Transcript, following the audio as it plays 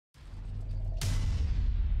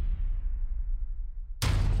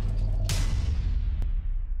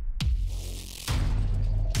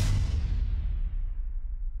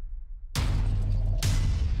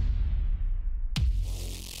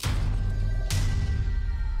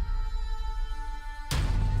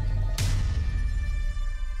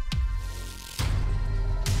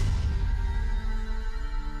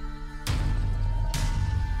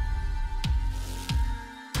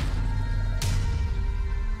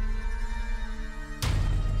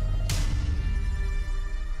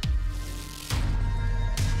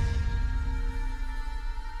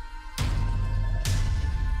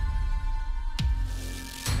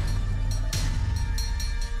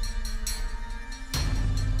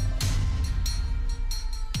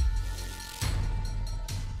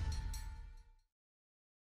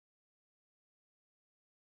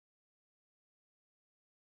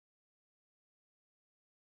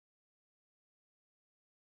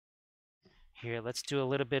Here, let's do a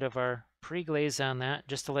little bit of our pre-glaze on that,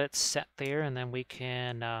 just to let it set there, and then we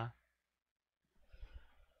can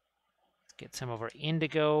get some of our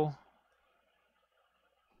indigo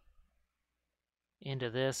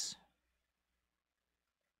into this.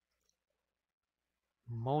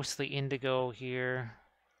 Mostly indigo here,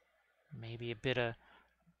 maybe a bit of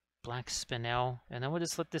black spinel, and then we'll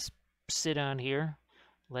just let this sit on here,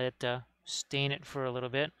 let it stain it for a little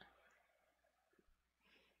bit.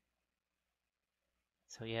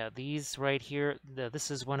 So yeah, these right here,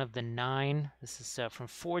 this is one of the 9. This is from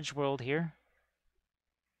Forgeworld here.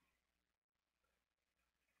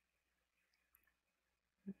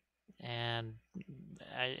 And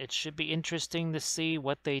it should be interesting to see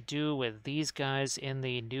what they do with these guys in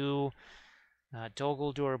the new Dol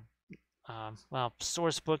Guldur, well,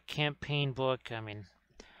 source book, campaign book. I mean,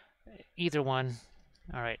 either one.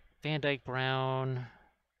 All right, Van Dyke Brown,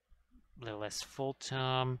 a little less full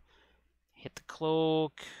tome. Hit the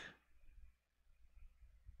cloak.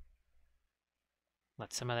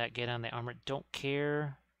 Let some of that get on the armor. Don't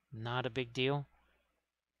care. Not a big deal.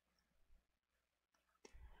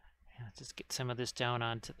 Let's just get some of this down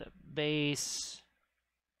onto the base.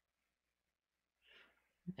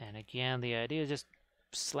 And again, the idea is just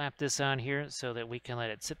slap this on here so that we can let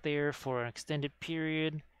it sit there for an extended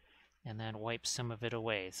period and then wipe some of it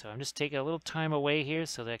away. So I'm just taking a little time away here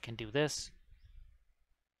so that I can do this.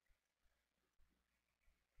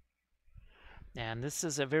 And this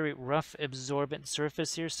is a very rough absorbent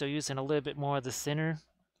surface here, so using a little bit more of the thinner,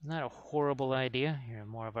 not a horrible idea. Here,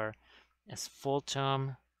 more of our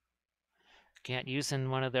asphaltum. Again, using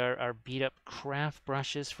one of our beat up craft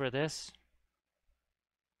brushes for this.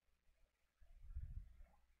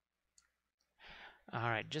 All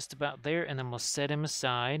right, just about there, and then we'll set him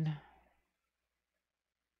aside.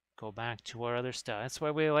 Go back to our other stuff. That's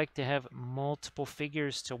why we like to have multiple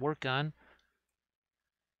figures to work on.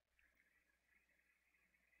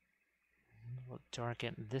 We'll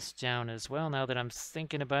darken this down as well. Now that I'm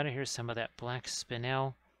thinking about it, here's some of that black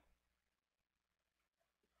spinel.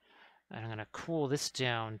 And I'm going to cool this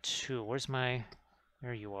down too. Where's my...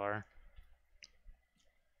 There you are.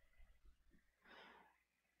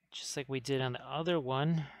 Just like we did on the other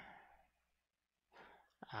one.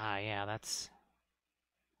 Ah, yeah, that's...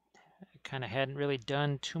 I kind of hadn't really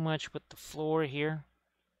done too much with the floor here.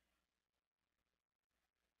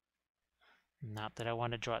 Not that I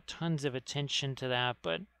want to draw tons of attention to that,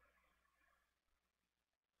 but...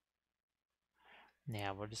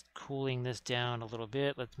 Yeah, we're just cooling this down a little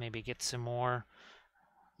bit. Let's maybe get some more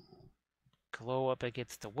glow up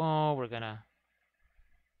against the wall. We're going to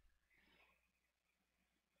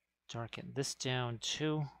darken this down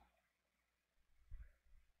too.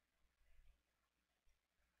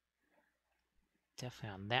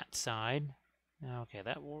 Definitely on that side. Okay,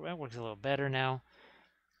 that works a little better now.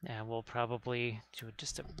 And we'll probably do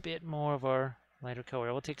just a bit more of our lighter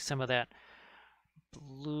color. We'll take some of that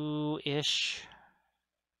bluish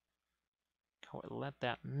color, let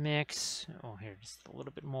that mix. Oh, here, just a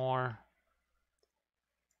little bit more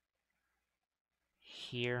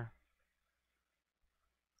here.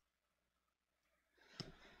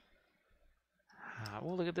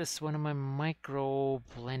 We'll look at this, one of my micro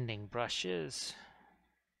blending brushes.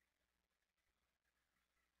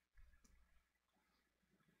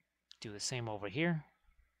 Do the same over here.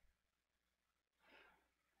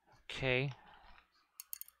 Okay.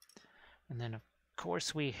 And then, of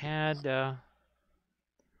course, we had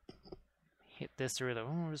hit this earlier.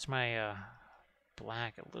 Where's my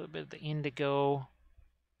black? A little bit of the indigo.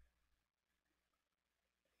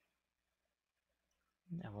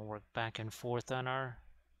 And we'll work back and forth on our...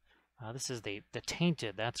 this is the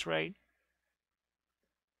tainted, that's right.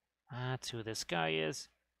 That's who this guy is.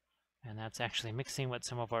 And that's actually mixing with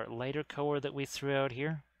some of our lighter color that we threw out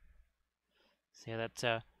here. See that's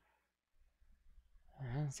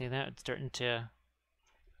see that it's starting to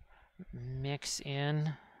mix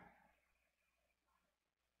in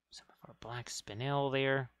some of our black spinel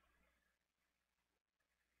there.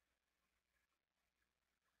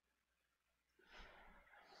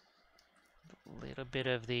 A little bit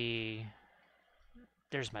of the...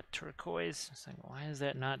 There's my turquoise. It's like, why is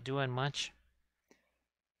that not doing much?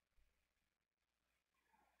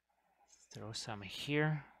 Throw some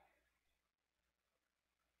here.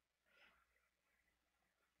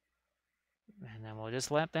 And then we'll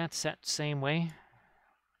just let that set same way.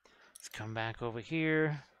 Let's come back over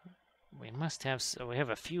here. We must have, so we have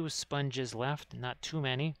a few sponges left, not too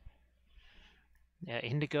many. Yeah,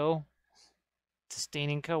 indigo.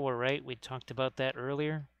 Sustaining color, right? We talked about that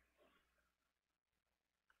earlier.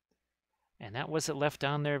 And that wasn't left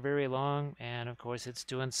on there very long. And of course, it's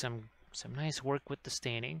doing some some nice work with the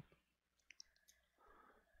staining.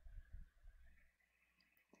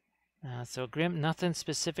 So Grim, nothing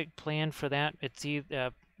specific planned for that. It's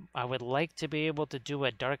I would like to be able to do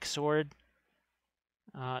a dark sword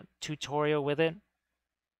tutorial with it.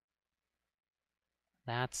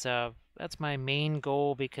 That's my main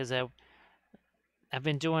goal, because I've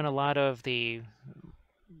been doing a lot of the,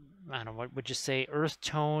 I don't know, what would you say, earth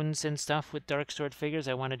tones and stuff with dark sword figures.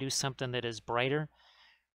 I want to do something that is brighter.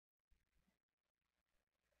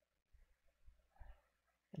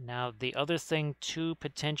 Now, the other thing, too,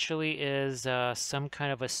 potentially is some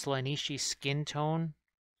kind of a Slaaneshi skin tone.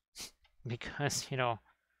 Because, you know,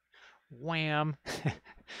 wham!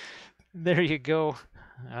 There you go.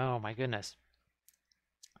 Oh, my goodness.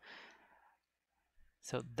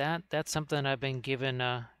 So that's something I've been given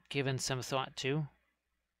some thought to.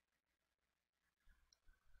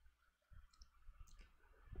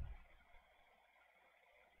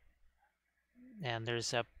 And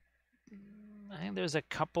I think there's a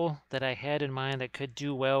couple that I had in mind that could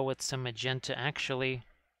do well with some magenta, actually.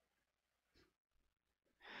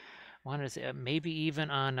 One is maybe even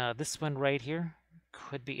on this one right here.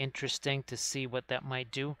 Could be interesting to see what that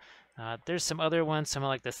might do. There's some other ones, some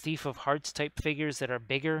like the Thief of Hearts type figures that are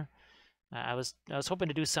bigger. I was hoping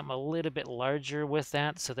to do something a little bit larger with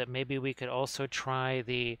that, so that maybe we could also try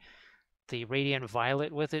the Radiant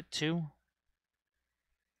Violet with it too.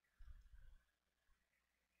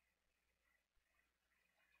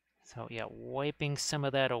 So yeah, wiping some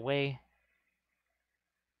of that away.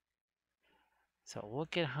 So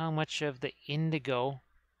look at how much of the indigo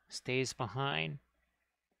stays behind.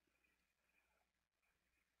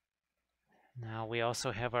 Now we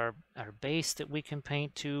also have our base that we can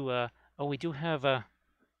paint to. Oh, we do have a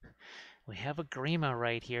Grima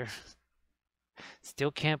right here.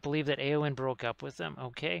 Still can't believe that Eowyn broke up with them.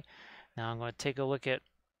 Okay, now I'm going to take a look at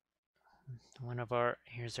one of our.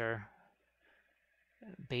 Here's our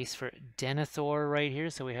base for Denethor right here.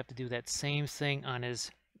 So we have to do that same thing on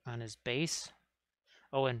his base.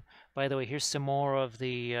 Oh, and by the way, here's some more of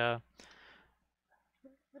the.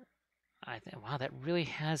 I think, wow, that really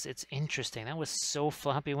has, it's interesting. That was so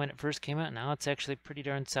floppy when it first came out. Now it's actually pretty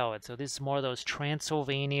darn solid. So this is more of those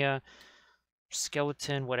Transylvania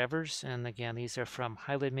skeleton whatevers. And again, these are from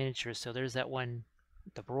Highland Miniatures. So there's that one,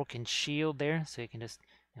 the broken shield there. So you can just,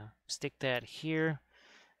 you know, stick that here.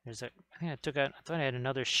 There's a, I think I took out, I thought I had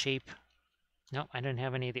another shape. No, I didn't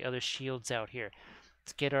have any of the other shields out here.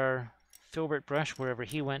 Let's get our filbert brush wherever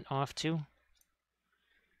he went off to.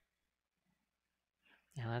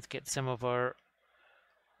 Now let's get some of our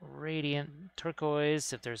radiant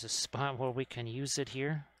turquoise, if there's a spot where we can use it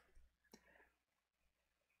here.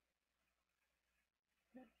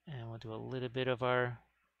 And we'll do a little bit of our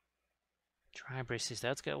dry braces.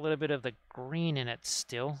 That's got a little bit of the green in it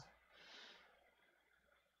still.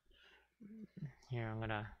 Here,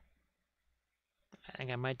 I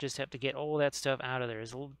think I might just have to get all that stuff out of there.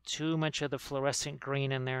 There's a little too much of the fluorescent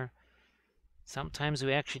green in there. Sometimes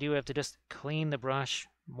we actually do have to just clean the brush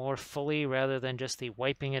more fully rather than just the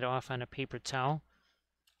wiping it off on a paper towel.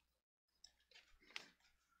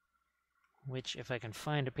 Which, if I can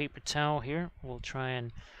find a paper towel here, we'll try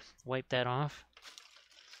and wipe that off.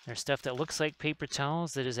 There's stuff that looks like paper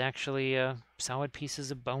towels that is actually solid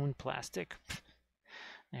pieces of bone plastic.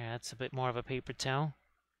 Yeah, that's a bit more of a paper towel.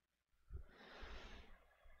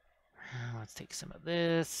 Let's take some of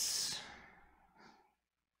this.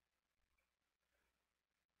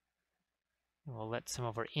 We'll let some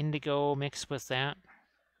of our indigo mix with that.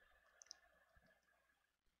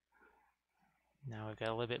 Now we've got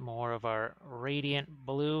a little bit more of our radiant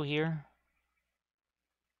blue here.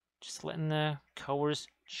 Just letting the colors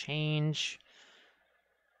change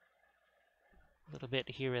a little bit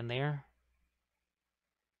here and there.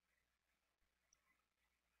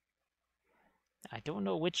 I don't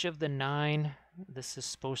know which of the 9 this is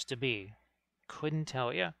supposed to be. Couldn't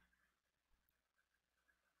tell you.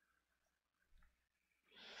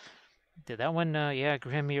 Did that one, yeah,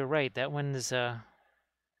 Grim, you're right. That one is, that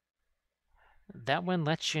one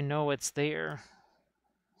lets you know it's there.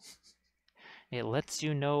 It lets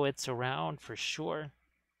you know it's around for sure.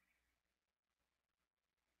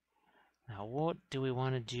 Now, what do we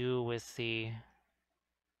want to do with the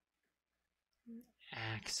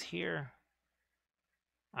axe here?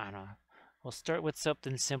 I don't know. We'll start with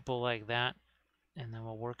something simple like that, and then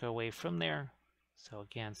we'll work our way from there. So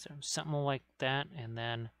again, something like that, and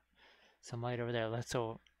then some light over there.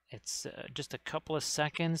 So it's just a couple of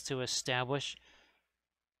seconds to establish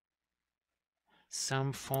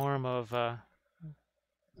some form of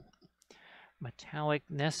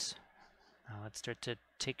metallicness. Now let's start to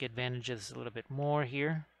take advantage of this a little bit more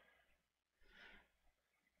here.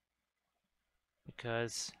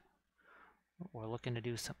 because we're looking to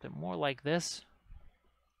do something more like this.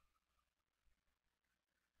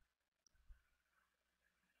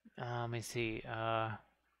 Let me see.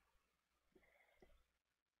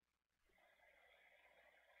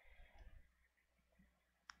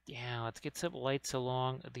 Yeah, let's get some lights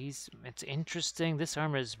along these. It's interesting. This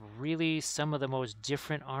armor is really some of the most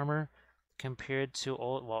different armor compared to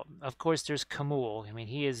all. Well, of course, there's Kamul. I mean,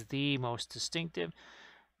 he is the most distinctive,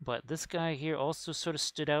 but this guy here also sort of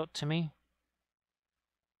stood out to me.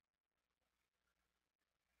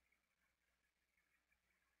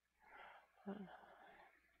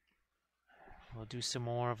 We'll do some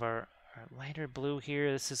more of our lighter blue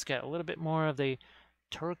here. This has got a little bit more of the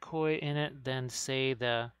turquoise in it than, say,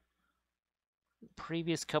 the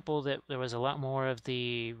previous couple that there was a lot more of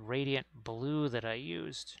the radiant blue that I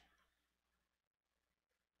used.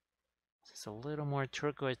 It's a little more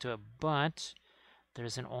turquoise to it, but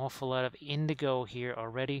there's an awful lot of indigo here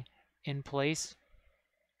already in place.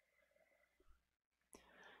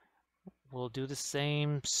 We'll do the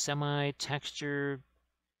same semi-texture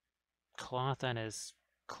cloth on his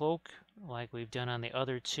cloak like we've done on the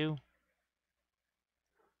other two.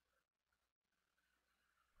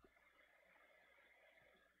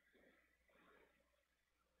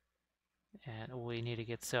 And we need to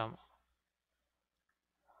get some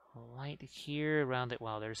light here around it.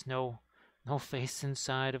 Well, there's no face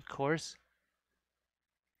inside, of course.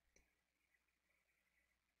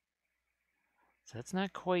 So that's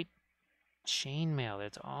not quite chainmail.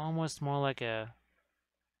 It's almost more like a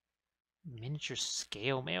miniature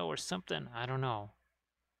scale mail or something. I don't know.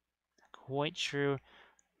 Not quite sure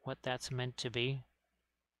what that's meant to be.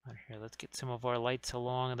 But here, let's get some of our lights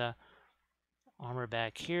along the armor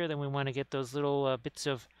back here. Then we want to get those little bits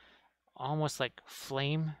of almost like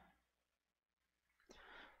flame.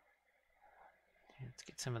 Let's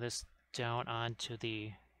get some of this down onto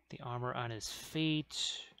the armor on his feet.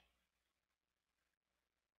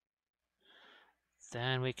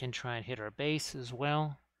 Then we can try and hit our base as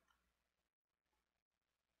well.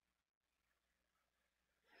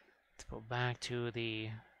 Let's go back to the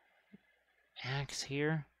axe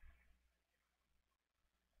here.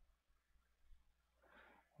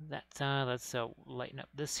 Let's lighten up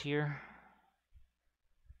this here.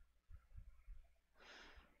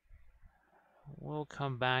 We'll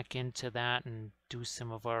come back into that and do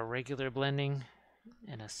some of our regular blending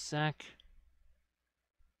in a sec.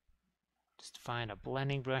 Just find a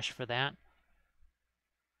blending brush for that.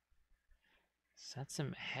 So that's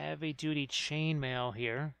some heavy-duty chainmail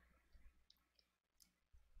here.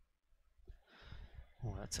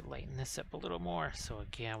 Oh, let's lighten this up a little more. So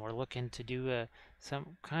again, we're looking to do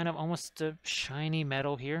some kind of almost a shiny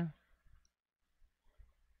metal here.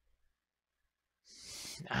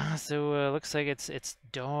 So looks like it's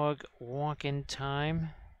dog walking time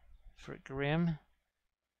for Grim.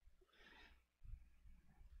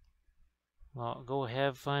 Well, go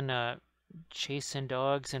have fun chasing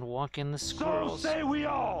dogs and walking the squirrels. So say we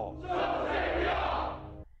all! So say we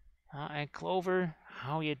all! Hi, Clover.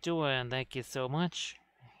 How you doing? Thank you so much.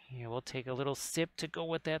 Here, we'll take a little sip to go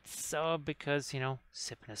with that sub because, you know,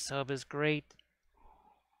 sipping a sub is great.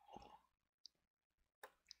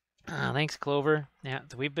 Thanks, Clover. Yeah,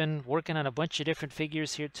 we've been working on a bunch of different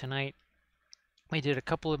figures here tonight. We did a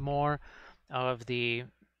couple of more of the,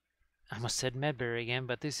 I almost said Medbury again,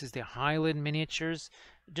 but this is the Highland miniatures.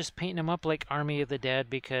 Just painting them up like Army of the Dead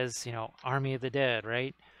because, you know, Army of the Dead,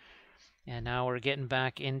 right? And now we're getting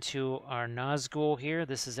back into our Nazgul here.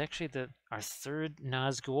 This is actually our third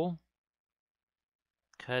Nazgul.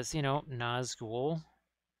 Because, you know, Nazgul.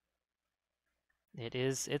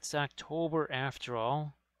 It's October after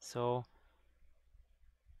all. So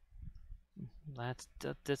let's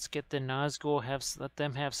get the Nazgul, let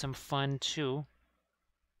them have some fun too.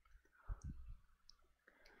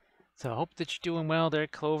 So I hope that you're doing well there,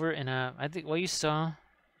 Clover. And I think, well, you saw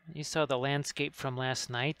the landscape from last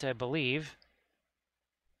night, I believe.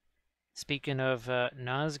 Speaking of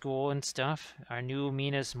Nazgul and stuff, our new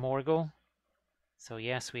Minas Morgul. So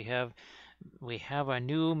yes, we have our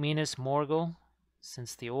new Minas Morgul.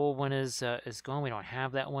 Since the old one is gone, we don't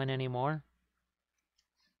have that one anymore.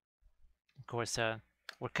 Of course,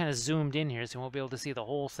 we're kind of zoomed in here, so we won't be able to see the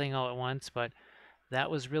whole thing all at once. But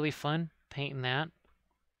that was really fun painting that.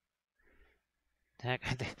 Heck,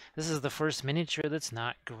 this is the first miniature that's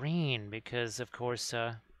not green because, of course,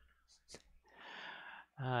 not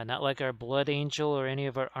like our Blood Angel or any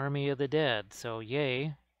of our Army of the Dead. So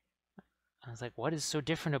yay! I was like, what is so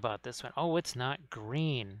different about this one? Oh, it's not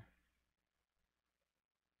green.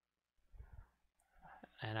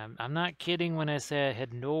 And I'm not kidding when I say I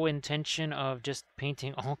had no intention of just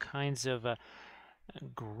painting all kinds of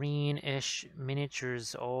greenish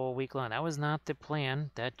miniatures all week long. That was not the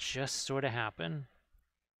plan. That just sort of happened.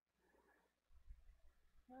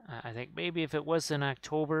 I think maybe if it was in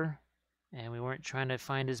October and we weren't trying to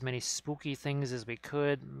find as many spooky things as we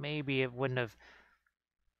could, maybe it wouldn't have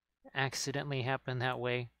accidentally happened that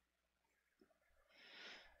way.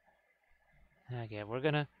 Okay, we're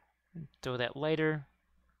gonna throw that lighter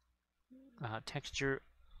texture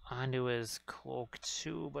onto his cloak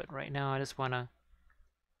too, but right now I just want to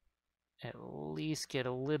at least get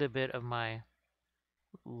a little bit of my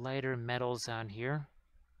lighter metals on here.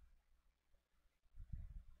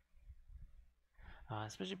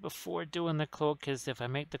 Especially before doing the cloak, because if I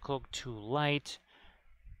make the cloak too light,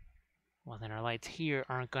 well then our lights here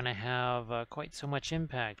aren't going to have quite so much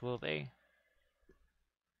impact, will they?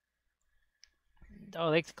 Oh,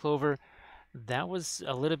 like Clover, that was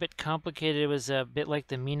a little bit complicated. It was a bit like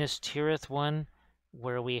the Minas Tirith one,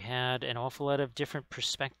 where we had an awful lot of different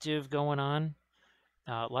perspective going on.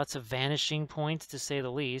 Lots of vanishing points, to say the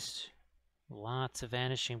least. Lots of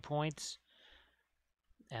vanishing points.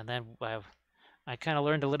 And then I kind of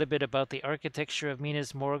learned a little bit about the architecture of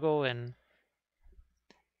Minas Morgul, and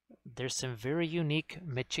there's some very unique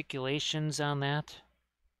meticulations on that.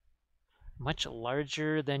 Much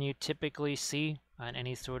larger than you typically see on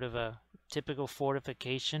any sort of a typical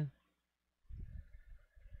fortification.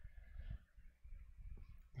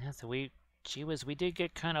 Yeah, so gee whiz, we did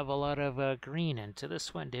get kind of a lot of green into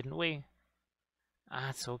this one, didn't we?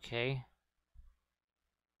 That's okay.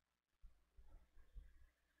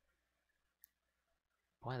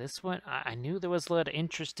 Boy, this one, I knew there was a lot of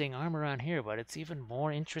interesting armor on here, but it's even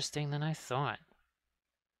more interesting than I thought.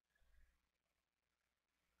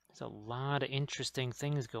 There's a lot of interesting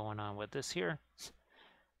things going on with this here.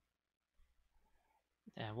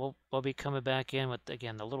 And we'll be coming back in with,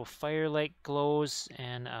 again, the little firelight glows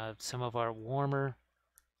and some of our warmer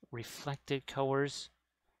reflected colors.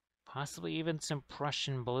 Possibly even some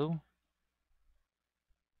Prussian blue.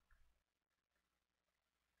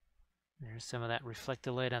 There's some of that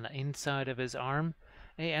reflected light on the inside of his arm.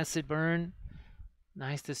 Hey, Acid Burn.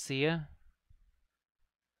 Nice to see you.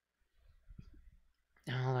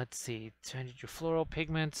 Now, let's see. Turn your floral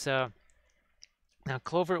pigments. Now,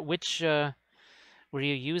 Clover, which were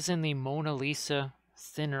you using the Mona Lisa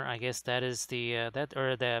thinner? I guess that is the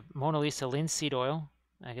or the Mona Lisa linseed oil.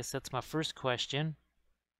 I guess that's my first question.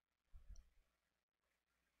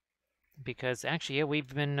 Because actually, yeah,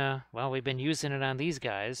 we've been using it on these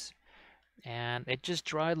guys, and it just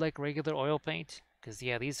dried like regular oil paint. Because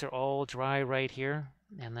yeah, these are all dry right here.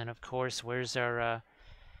 And then of course, where's our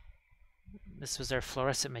this was our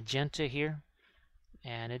fluorescent magenta here,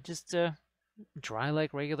 and it just dry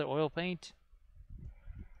like regular oil paint.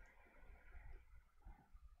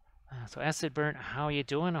 So Acid Burn, how are you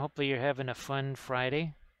doing? Hopefully you're having a fun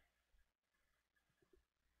Friday.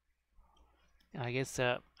 I guess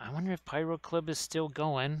I wonder if Pyro Club is still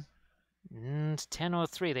going. It's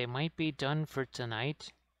 10:03. They might be done for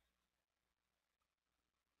tonight.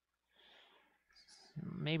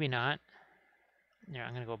 Maybe not. Yeah,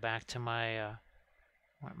 I'm gonna go back to my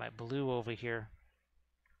blue over here.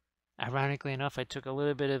 Ironically enough, I took a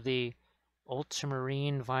little bit of the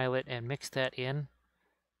ultramarine violet and mixed that in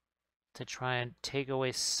to try and take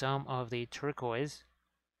away some of the turquoise.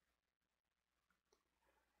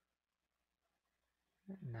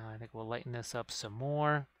 Now I think we'll lighten this up some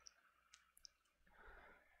more.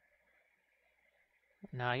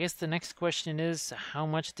 Now I guess the next question is, how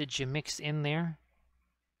much did you mix in there?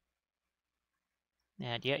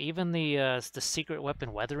 And yeah, even the secret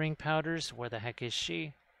weapon weathering powders, where the heck is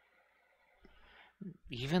she?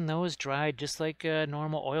 Even those dried just like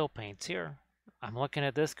normal oil paints here. I'm looking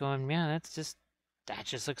at this going, yeah, that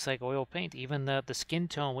just looks like oil paint. Even the skin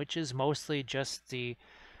tone, which is mostly just the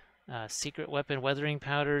secret weapon weathering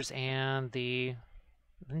powders and the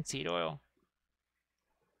linseed oil.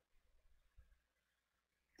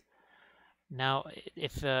 Now,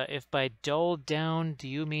 if by dulled down, do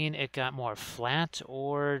you mean it got more flat,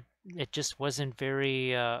 or it just wasn't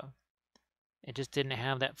very, it just didn't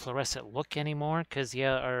have that fluorescent look anymore? Because,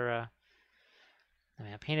 yeah, I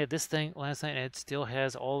mean, I painted this thing last night, and it still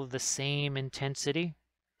has all of the same intensity.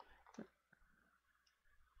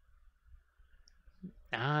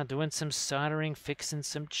 Doing some soldering, fixing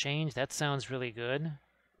some change. That sounds really good.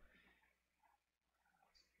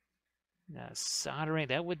 Soldering,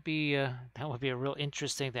 that would be a real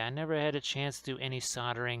interesting thing. I never had a chance to do any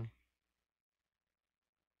soldering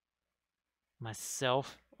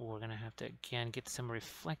myself. We're gonna have to again get some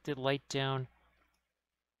reflected light down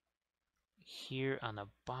here on the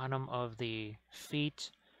bottom of the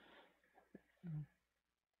feet.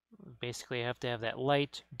 Basically, you have to have that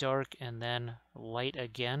light, dark, and then light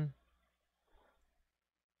again.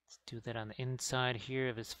 Let's do that on the inside here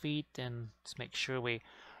of his feet, and let's make sure we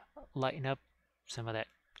lighten up some of that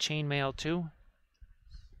chainmail too.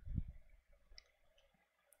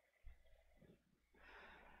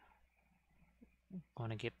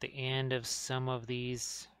 Want to get the end of some of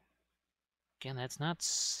these. Again, that's not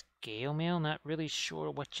scale mail. Not really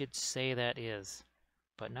sure what you'd say that is.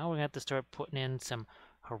 But now we're going to have to start putting in some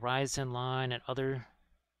horizon line and other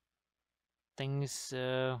things.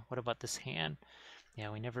 What about this hand?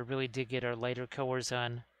 Yeah, we never really did get our lighter colors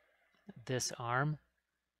on this arm.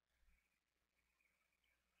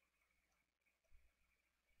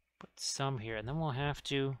 Put some here, and then we'll have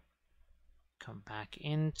to come back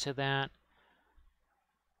into that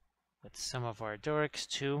with some of our darks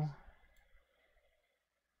too.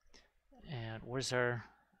 And where's our...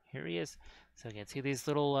 Here he is. So you can see these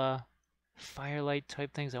little firelight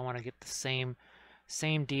type things. I want to get the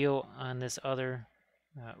same deal on this other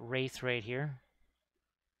Wraith right here.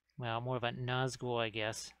 Well, more of a Nazgul, I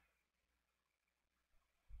guess.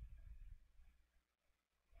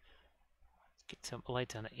 Let's get some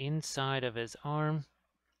light on the inside of his arm.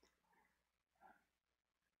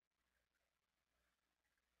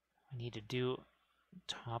 I need to do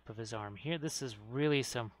top of his arm here. This is really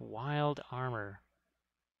some wild armor.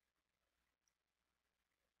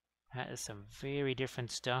 That is some very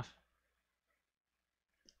different stuff.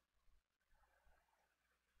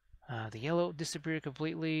 The yellow disappeared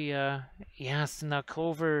completely. Yes, now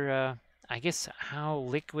Clover, I guess how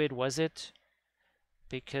liquid was it?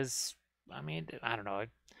 Because, I mean, I don't know.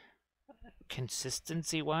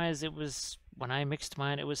 Consistency-wise, it was, when I mixed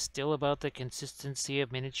mine, it was still about the consistency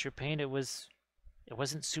of miniature paint. It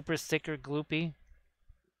wasn't super thick or gloopy.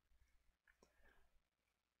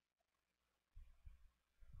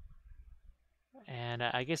 And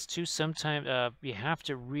I guess too, sometimes you have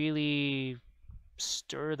to really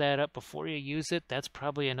stir that up before you use it. That's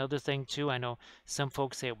probably another thing too. I know some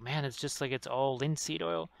folks say, man, it's just like it's all linseed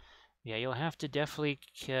oil. Yeah, you'll have to definitely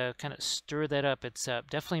kind of stir that up. It's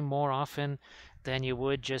definitely more often than you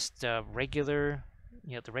would just regular,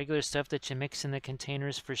 the regular stuff that you mix in the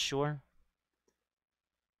containers for sure.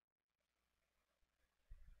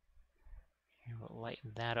 Here, we'll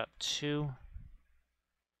lighten that up too.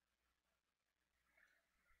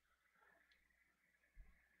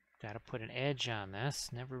 Got to put an edge on this.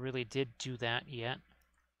 Never really did do that yet.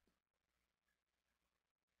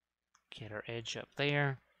 Get our edge up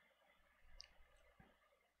there.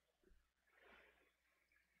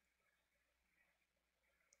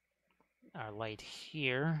 Our light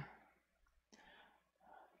here.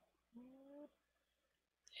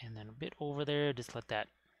 And then a bit over there. Just let that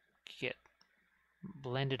get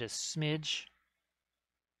blended a smidge.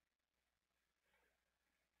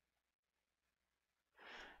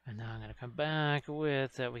 And now I'm going to come back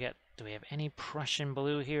with, do we have any Prussian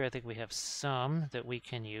blue here? I think we have some that we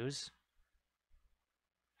can use.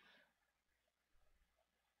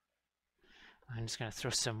 I'm just going to throw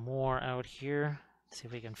some more out here, see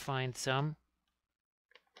if we can find some.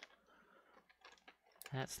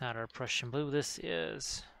 That's not our Prussian blue, this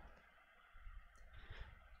is.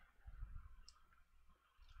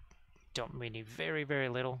 Don't we need very, very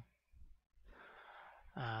little.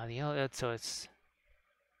 The other, so it's,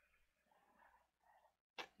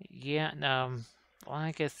 yeah,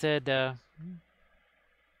 like I said,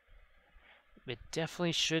 it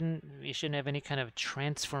definitely shouldn't, you shouldn't have any kind of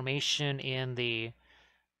transformation in the,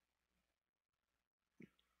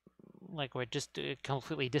 like where it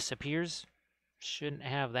completely disappears. Shouldn't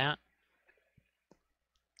have that.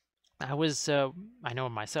 I know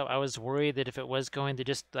myself, I was worried that if it was going to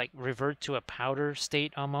just like revert to a powder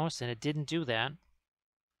state almost, and it didn't do that.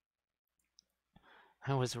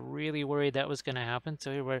 I was really worried that was going to happen. So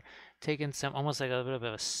we were taking some, almost like a bit of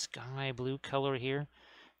a sky blue color here.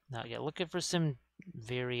 Now, yeah, looking for some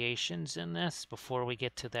variations in this before we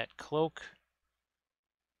get to that cloak.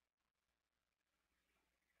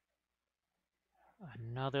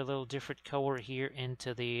 Another little different color here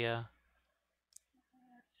into the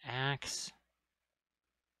axe.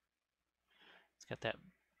 It's got that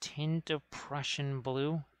tint of Prussian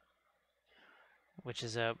blue, which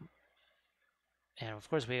is a, and of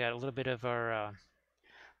course we got a little bit of our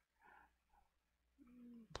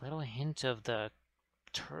little hint of the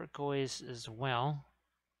turquoise as well.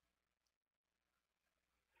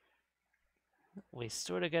 We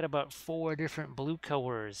sort of got about 4 different blue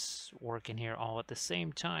colors working here all at the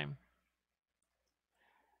same time,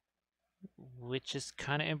 which is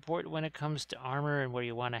kind of important when it comes to armor and where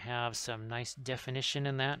you want to have some nice definition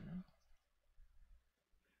in that.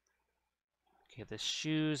 Okay, the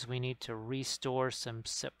shoes, we need to restore some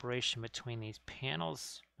separation between these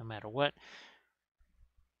panels, no matter what.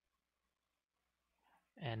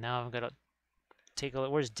 And now I'm going to take a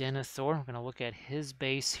look. Where's Denethor? I'm going to look at his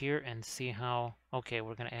base here and see how... Okay,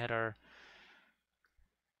 we're going to add our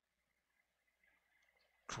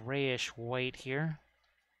grayish white here.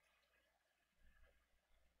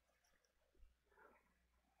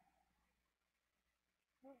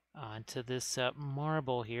 Onto this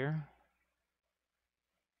marble here.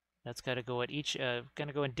 That's got to go at each,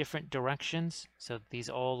 gonna go in different directions. So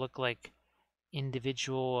these all look like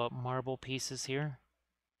individual marble pieces here.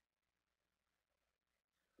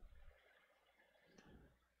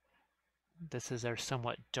 This is our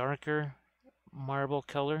somewhat darker marble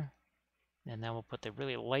color. And then we'll put the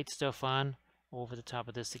really light stuff on over the top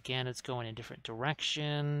of this again. It's going in different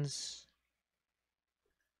directions.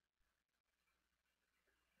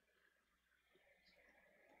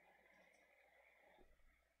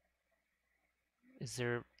 Is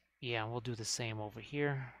there... Yeah, we'll do the same over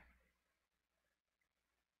here.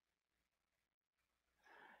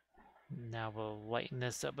 Now we'll lighten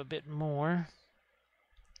this up a bit more.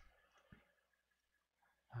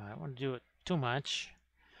 I don't want to do it too much,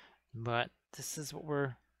 but this is what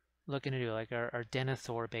we're looking to do, like our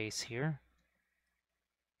Denethor base here.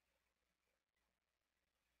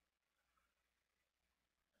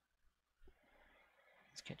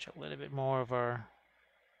 Let's catch a little bit more of our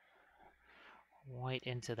white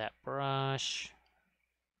into that brush.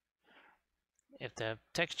 If the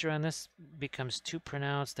texture on this becomes too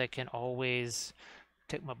pronounced, I can always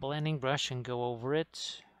take my blending brush and go over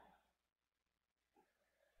it.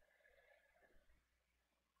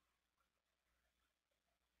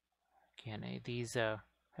 Again, these have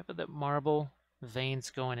the marble veins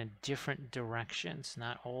going in different directions,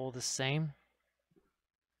 not all the same.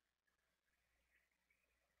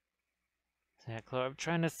 I'm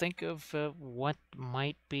trying to think of what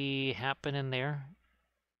might be happening there.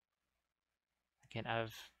 Again,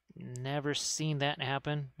 I've never seen that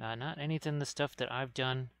happen. Not anything the stuff that I've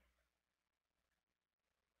done.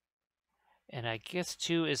 And I guess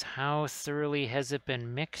too is how thoroughly has it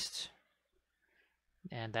been mixed.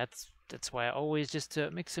 And that's why I always just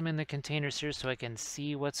mix them in the containers here so I can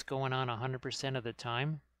see what's going on 100% of the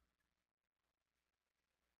time.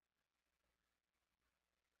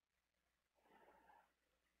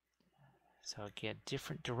 So again,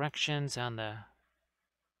 different directions on the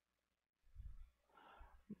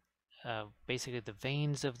basically the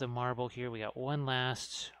veins of the marble here. We got one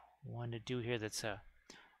last one to do here that's a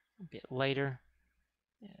bit lighter.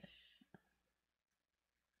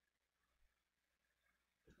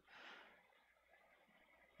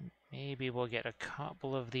 Maybe we'll get a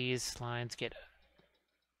couple of these lines get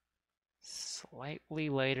slightly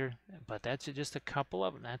lighter, but that's just a couple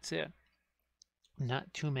of them. That's it.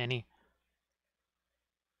 Not too many.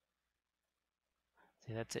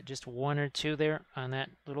 See, that's it. Just one or two there on that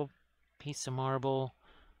little piece of marble.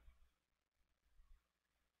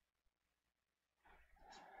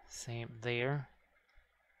 Same there.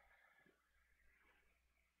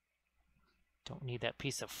 Don't need that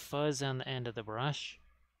piece of fuzz on the end of the brush.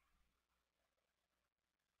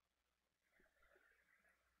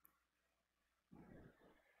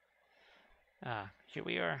 Here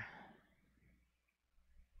we are.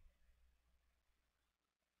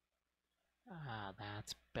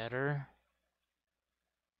 That's better.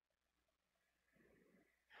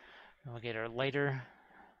 And we'll get our lighter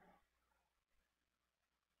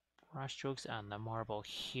brush strokes on the marble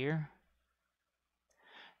here.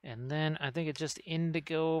 And then I think it's just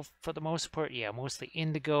indigo for the most part. Yeah, mostly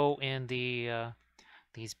indigo in the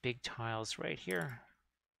these big tiles right here.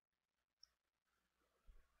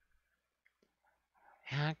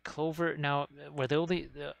 Yeah, clover. Now, were those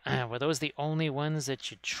the only ones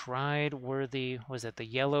that you tried? Was it the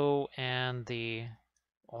yellow and the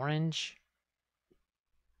orange?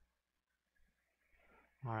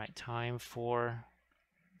 All right, time for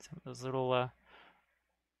some of those little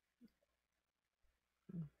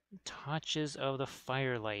touches of the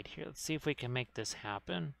firelight here. Let's see if we can make this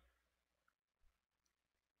happen.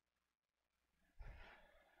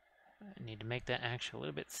 I need to make that actually a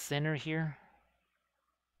little bit thinner here.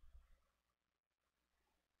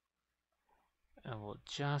 And we'll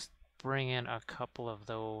just bring in a couple of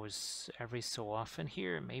those every so often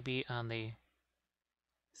here. Maybe on the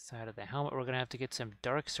side of the helmet. We're going to have to get some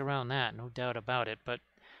darks around that, no doubt about it. But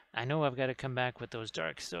I know I've got to come back with those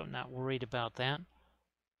darks, so I'm not worried about that.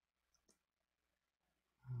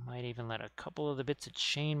 Might even let a couple of the bits of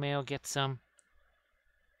chainmail get some.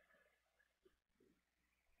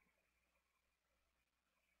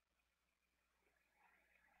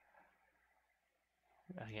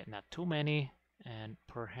 Again, not too many, and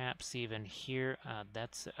perhaps even here.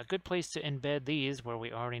 That's a good place to embed these, where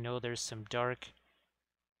we already know there's some dark.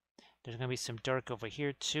 There's going to be some dark over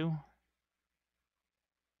here too.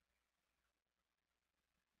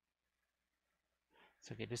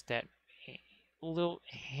 So get just that little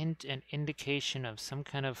hint and indication of some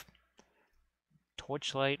kind of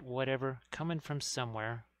torchlight, whatever, coming from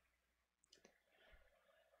somewhere.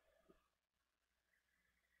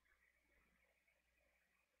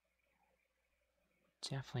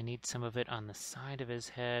 Definitely need some of it on the side of his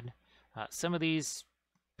head. Some of these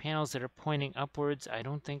panels that are pointing upwards, I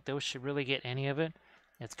don't think those should really get any of it.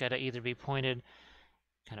 It's got to either be pointed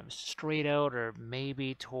kind of straight out or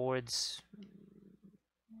maybe towards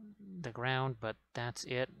the ground, but that's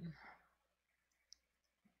it.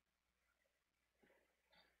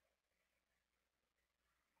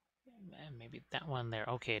 And maybe that one there.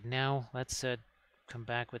 Okay, now let's come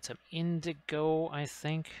back with some indigo, I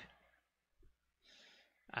think.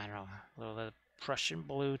 I don't know, a little bit of Prussian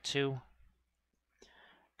blue too,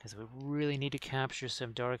 because we really need to capture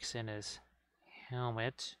some darks in his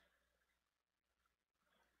helmet.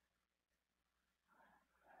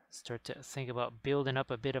 Start to think about building up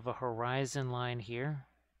a bit of a horizon line here.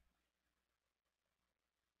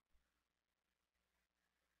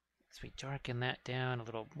 As we darken that down a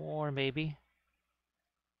little more, maybe.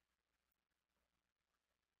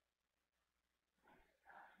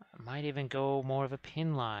 Might even go more of a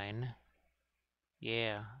pin line.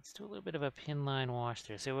 Yeah, let's do a little bit of a pin line wash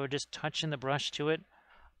there. So we're just touching the brush to it.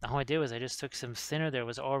 All I did was I just took some thinner. There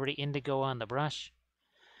was already indigo on the brush.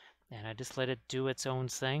 And I just let it do its own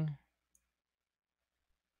thing.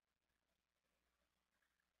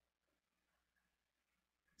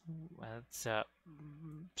 Let's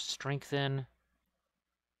strengthen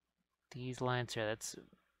these lines here. That's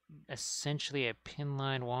essentially a pin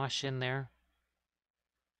line wash in there.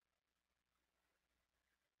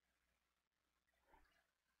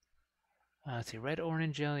 Let's see, red,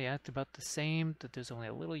 orange, yellow, yeah, it's about the same. That there's only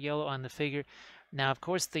a little yellow on the figure. Now, of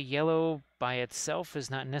course, the yellow by itself is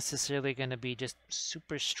not necessarily going to be just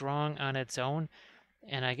super strong on its own.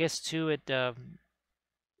 And I guess, too,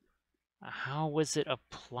 how was it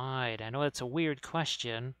applied? I know it's a weird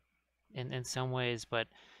question in some ways, but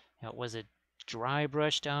was it dry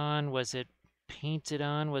brushed on? Was it painted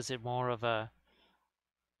on? Was it more of a...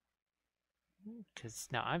 Because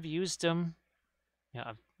now I've used them.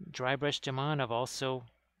 I've dry brushed them on. I've also,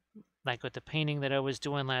 like with the painting that I was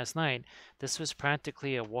doing last night, this was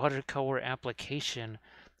practically a watercolor application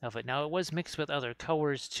of it. Now, it was mixed with other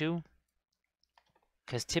colors too,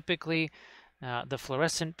 because typically the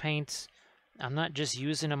fluorescent paints, I'm not just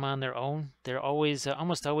using them on their own. They're always,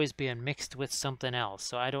 almost always being mixed with something else.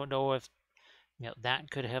 So I don't know if that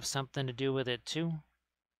could have something to do with it too.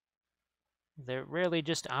 They're rarely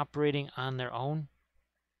just operating on their own.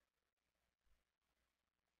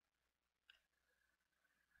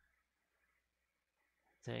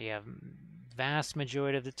 So yeah, vast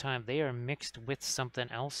majority of the time they are mixed with something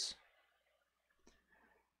else.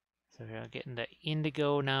 So we're getting the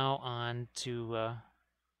indigo now onto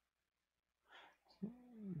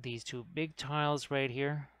these two big tiles right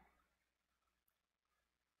here.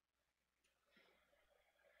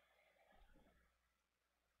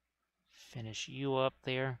 Finish you up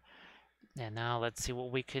there. And now let's see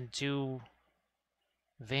what we can do.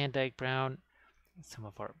 Van Dyke Brown, some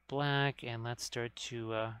of our black, and let's start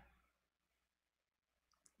to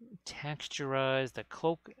texturize the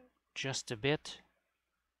cloak just a bit.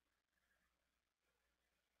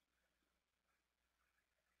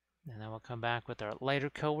 And then we'll come back with our lighter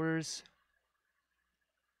colors.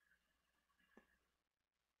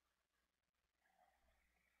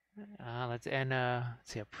 Let's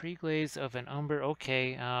see, a pre-glaze of an umber.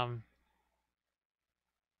 Okay.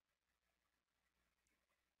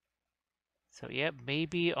 So yeah,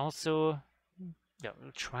 maybe also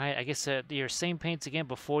try, I guess, your same paints again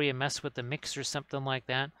before you mess with the mix or something like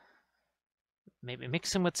that. Maybe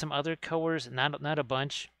mix them with some other colors, not a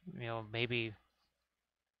bunch. Maybe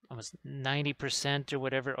almost 90% or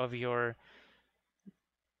whatever of your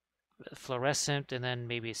fluorescent, and then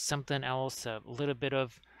maybe something else, a little bit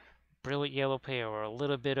of brilliant yellow paint or a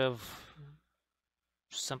little bit of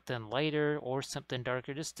something lighter or something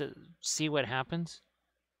darker, just to see what happens.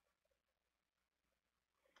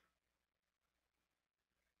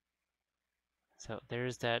 So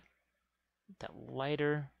there's that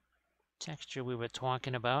lighter texture we were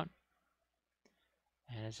talking about.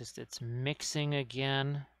 And it's mixing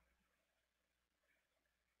again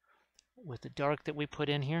with the dark that we put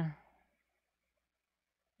in here.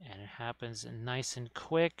 And it happens nice and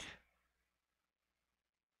quick.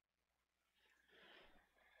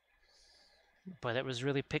 but it was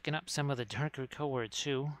really picking up some of the darker color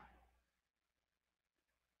too.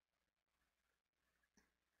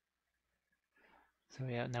 So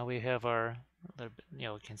yeah, now we have our little bit,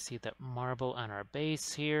 we can see that marble on our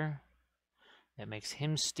base here. That makes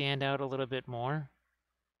him stand out a little bit more.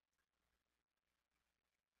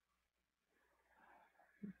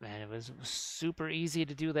 And it was super easy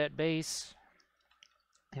to do that base.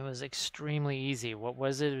 It was extremely easy. What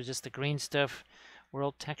was it? It was just the green stuff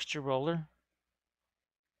world texture roller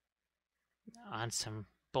on some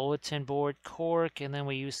bulletin board cork, and then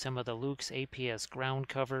we used some of the Luke's APS ground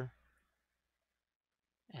cover.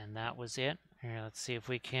 And that was it. Here, let's see if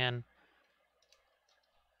we can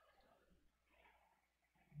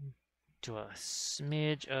do a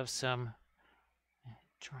smidge of some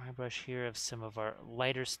dry brush here of some of our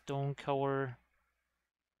lighter stone color.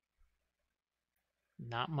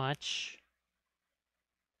 Not much.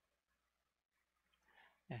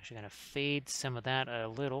 Actually going to fade some of that a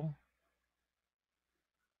little.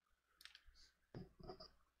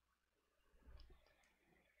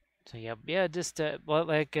 So yeah, just well,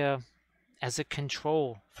 like as a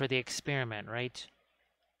control for the experiment, right?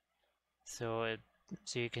 So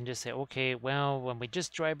so you can just say, okay, well, when we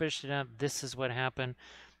just dry brushed it up, this is what happened.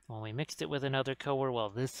 When we mixed it with another color, well,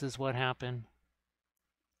 this is what happened.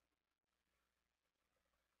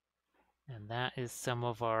 And that is some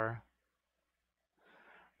of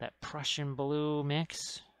that Prussian blue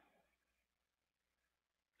mix.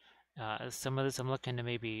 Some of this I'm looking to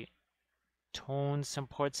maybe tone some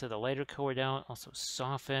parts of the lighter color down, also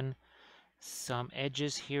soften some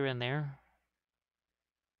edges here and there.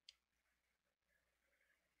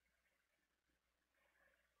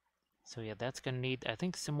 So yeah, that's going to need, I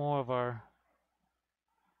think, some more of our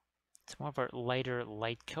lighter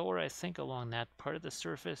light color, I think, along that part of the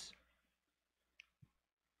surface.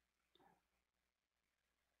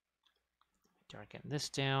 Darken this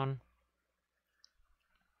down.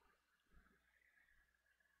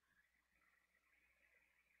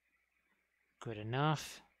 Good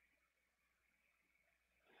enough.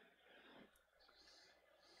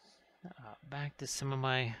 Back to some of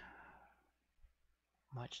my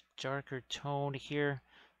much darker tone here.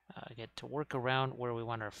 Get to work around where we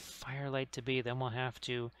want our firelight to be. Then we'll have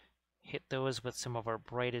to hit those with some of our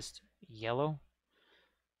brightest yellow.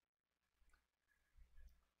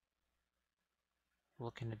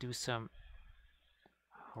 Looking to do some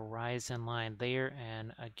horizon line there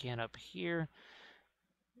and again up here,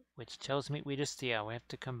 which tells me we have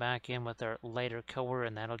to come back in with our lighter color,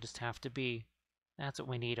 and that'll just have to be, that's what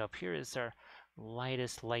we need up here, is our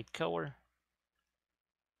lightest light color.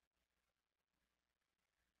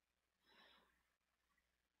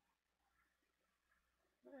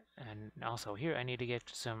 And also here I need to get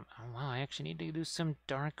some, oh wow, I actually need to do some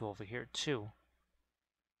dark over here too.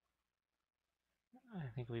 I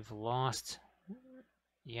think we've lost,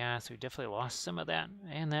 yeah, so we definitely lost some of that,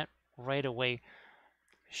 and that right away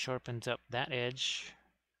sharpens up that edge.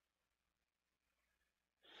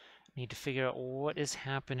 Need to figure out what is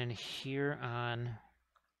happening here on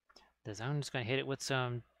this. I'm just going to hit it with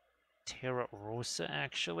some Terra Rosa,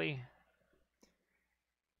 actually.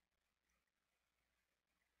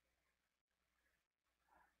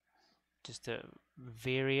 Just to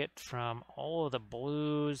vary it from all of the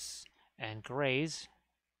blues and grays.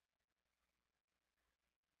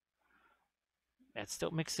 That's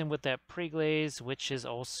still mixed in with that pre-glaze, which is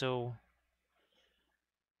also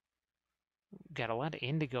got a lot of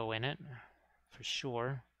indigo in it, for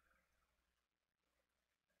sure.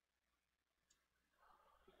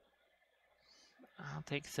 I'll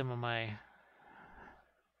take some of my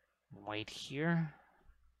white here.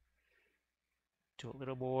 Do a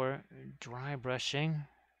little more dry brushing.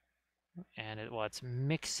 And it's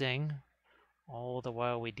mixing all the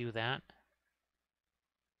while we do that.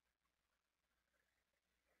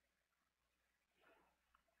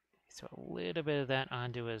 So a little bit of that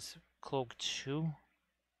onto his cloak too.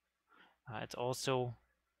 It's also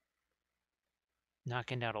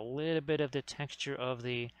knocking down a little bit of the texture of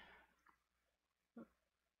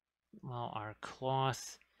our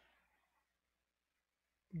cloth.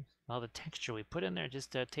 Well, the texture we put in there,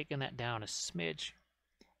 just taking that down a smidge.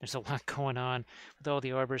 There's a lot going on with all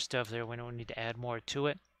the arbor stuff there. We don't need to add more to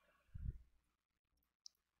it.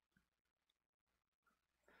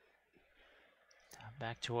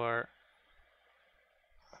 Back to our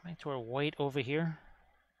white over here.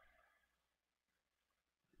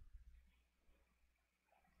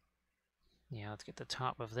 Yeah, let's get the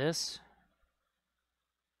top of this.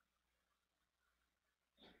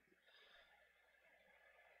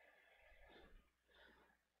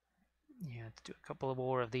 Yeah, let's do a couple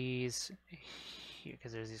more of these here,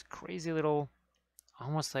 because there's these crazy little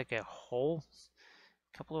almost like a hole.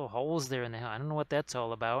 A couple of holes there in the I don't know what that's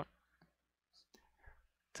all about.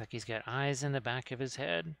 It's like he's got eyes in the back of his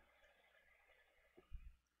head.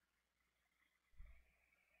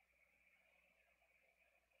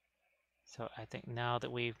 So I think now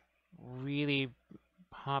that we've really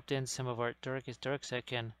popped in some of our darkest darks, I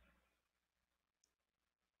can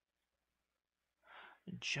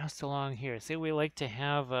just along here. See, we like to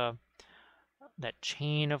have that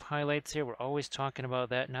chain of highlights here. We're always talking about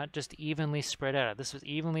that, not just evenly spread out. If this was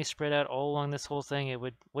evenly spread out all along this whole thing, it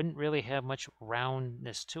wouldn't really have much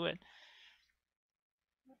roundness to it.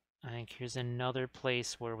 I think here's another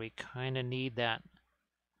place where we kind of need that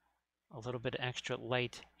a little bit of extra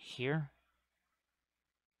light here.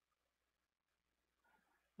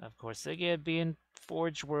 Of course, again, being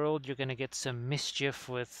Forgeworld, you're going to get some mischief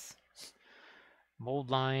with mold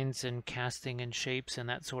lines and casting and shapes and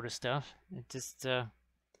that sort of stuff. It just,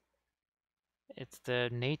 it's the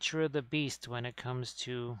nature of the beast when it comes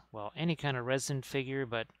to, well, any kind of resin figure,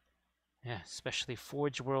 but yeah, especially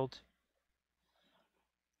Forgeworld.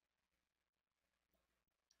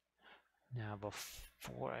 Now,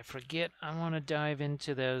 before I forget, I want to dive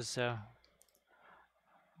into those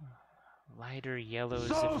lighter yellows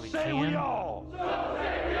if we can. We all. So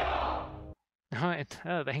say we all.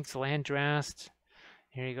 Oh, thanks, Landrast.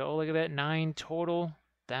 Here you go. Oh, look at that, 9 total.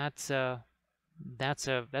 That's some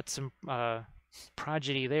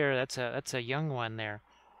progeny there. That's a young one there.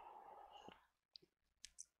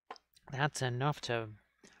 That's enough to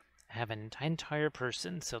have an entire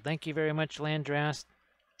person. So thank you very much, Landrast.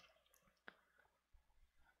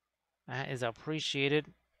 That is appreciated.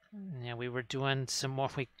 Yeah, we were doing some more.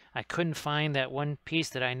 I couldn't find that one piece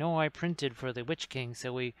that I know I printed for the Witch King,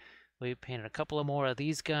 so we painted a couple of more of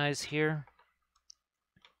these guys here.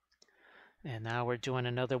 And now we're doing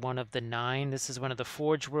another one of the 9. This is one of the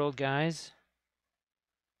Forgeworld guys.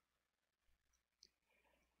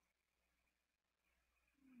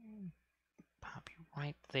 Pop you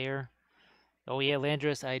right there. Oh yeah,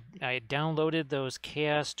 Landris, I downloaded those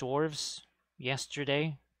Chaos Dwarves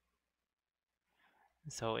yesterday.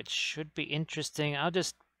 So it should be interesting. I'll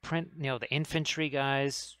just print, the infantry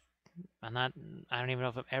guys. I don't even know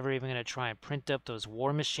if I'm ever even going to try and print up those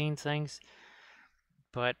War Machine things.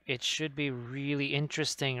 But it should be really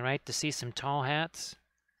interesting, right, to see some tall hats.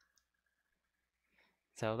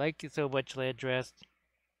 So thank you so much, Landrest.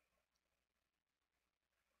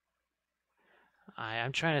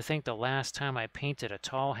 I'm trying to think the last time I painted a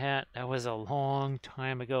tall hat. That was a long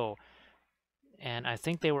time ago. And I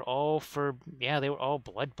think they were all they were all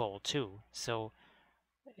Blood Bowl too. So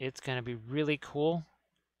it's going to be really cool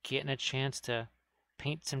getting a chance to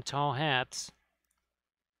paint some tall hats.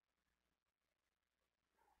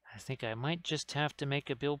 I think I might just have to make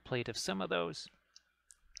a build plate of some of those.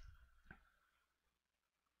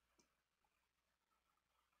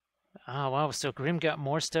 Oh, wow, so Grim got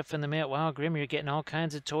more stuff in the mail. Wow, Grim, you're getting all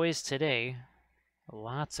kinds of toys today.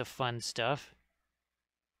 Lots of fun stuff.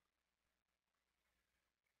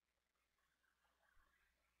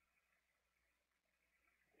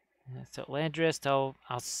 So Landrest,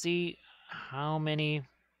 I'll see how many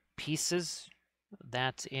pieces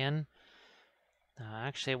that's in.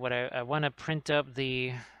 Actually, what I want to print up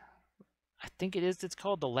I think it's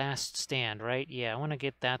called the Last Stand, right? Yeah, I want to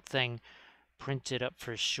get that thing printed up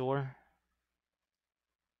for sure.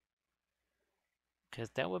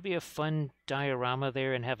 Because that would be a fun diorama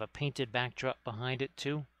there and have a painted backdrop behind it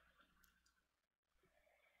too.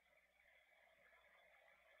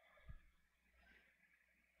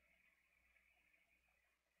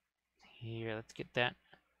 Here, let's get that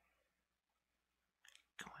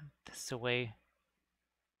going this way.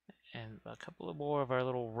 And a couple of more of our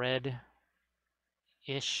little red-ish,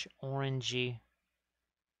 orangey.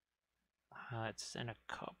 It's in a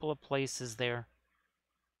couple of places there.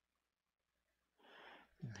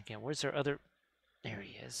 Again, where's our other? There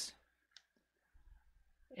he is.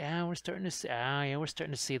 Yeah, we're starting to see. Yeah, we're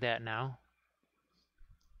starting to see that now.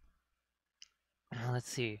 Let's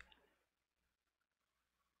see.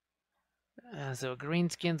 So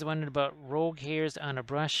Greenskins wondered about rogue hairs on a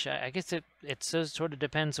brush. I guess it sort of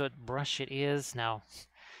depends what brush it is. Now,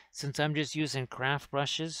 since I'm just using craft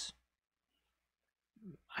brushes,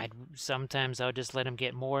 sometimes I'll just let them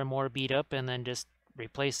get more and more beat up and then just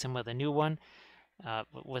replace them with a new one.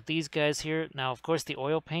 With these guys here, now of course the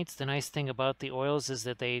oil paints, the nice thing about the oils is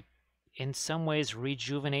that they in some ways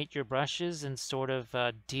rejuvenate your brushes and sort of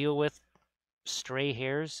deal with stray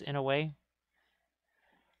hairs in a way.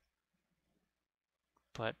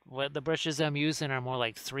 But what the brushes I'm using are more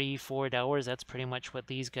like $3-4. That's pretty much what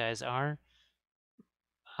these guys are.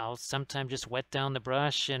 I'll sometimes just wet down the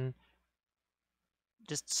brush and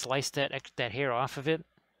just slice that hair off of it.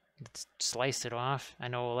 Slice it off. I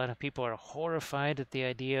know a lot of people are horrified at the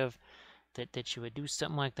idea of that you would do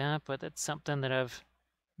something like that, but that's something that I've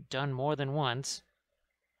done more than once.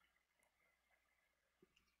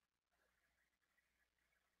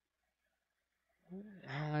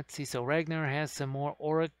 Let's see, so Ragnar has some more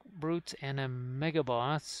Auric Brutes and a Mega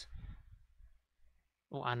Boss.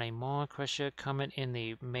 Oh, and a Maw Crusher coming in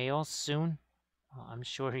the mail soon. Well, I'm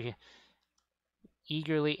sure you're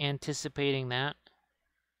eagerly anticipating that.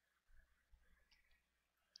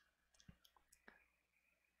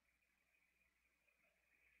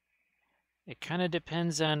 It kind of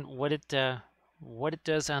depends on what it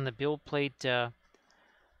does on the build plate.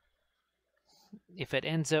 If it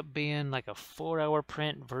ends up being like a 4-hour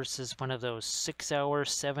print versus one of those 6-hour,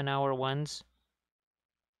 7-hour ones,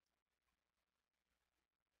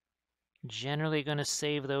 generally going to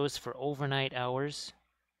save those for overnight hours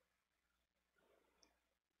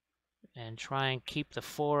and try and keep the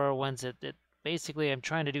 4-hour ones that basically I'm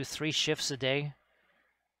trying to do 3 shifts a day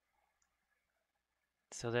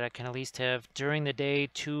so that I can at least have during the day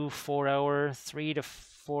 2 4-hour, 3 to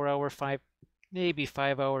 4-hour, 5, maybe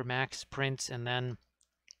 5-hour max prints, and then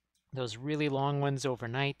those really long ones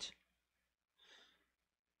overnight.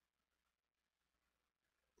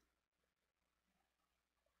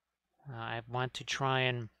 I want to try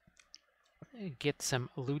and get some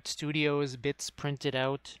Loot Studios bits printed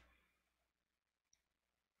out.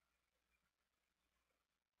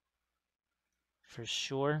 For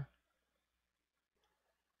sure.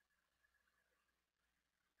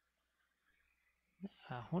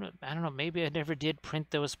 I don't know, maybe I never did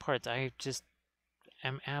print those parts. I just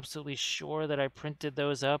am absolutely sure that I printed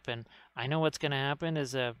those up, and I know what's going to happen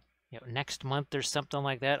is next month or something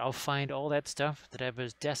like that, I'll find all that stuff that I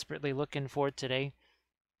was desperately looking for today.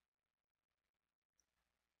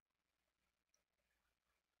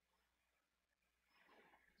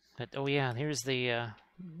 But oh yeah, here's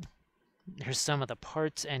some of the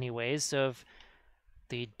parts anyways of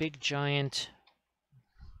the big giant,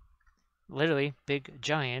 literally big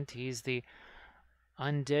giant. He's the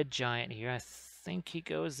undead giant here. I think he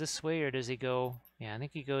goes this way, or does he go? Yeah, I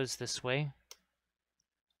think he goes this way.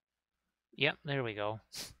 Yep, there we go.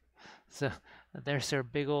 So there's our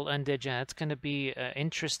big old undead giant. That's going to be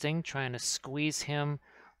interesting, trying to squeeze him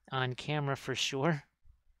on camera for sure.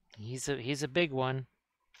 He's a big one.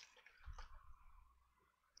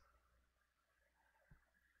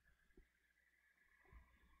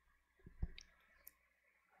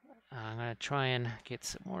 I'm going to try and get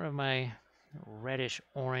some more of my reddish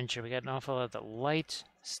orange here. We got an awful lot of the light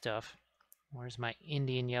stuff. Where's my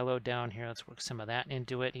Indian yellow down here? Let's work some of that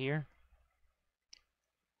into it here.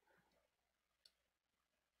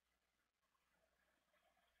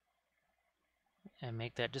 And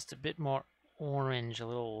make that just a bit more orange, a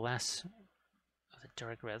little less of the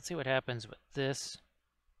dark red. Let's see what happens with this.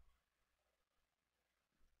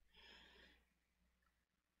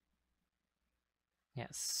 Yeah,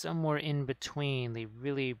 somewhere in between the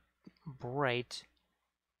really bright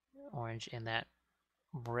orange and that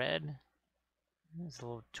red. There's a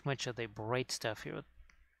little too much of the bright stuff here. We'll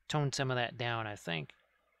tone some of that down, I think.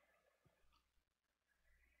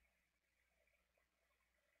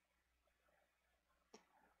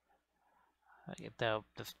 The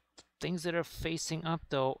things that are facing up,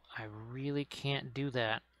 though, I really can't do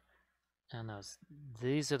that. And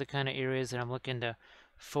these are the kind of areas that I'm looking to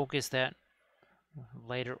focus that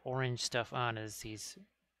lighter orange stuff on, is these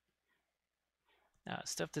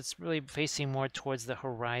stuff that's really facing more towards the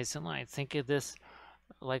horizon line. Think of this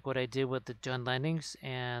like what I did with the Dun Landings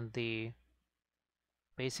and the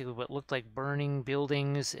basically what looked like burning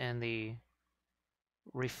buildings and the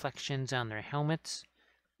reflections on their helmets,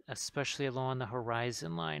 especially along the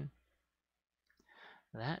horizon line.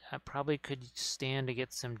 That I probably could stand to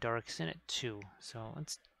get some darks in it too. So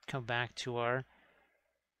let's come back to our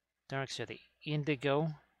darks here, the indigo.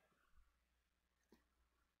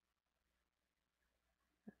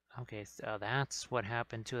 Okay, so that's what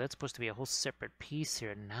happened too. That's supposed to be a whole separate piece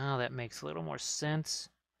here. Now that makes a little more sense.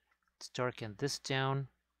 Let's darken this down.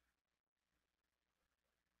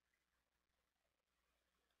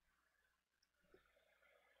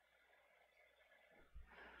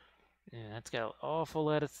 Yeah, that's got an awful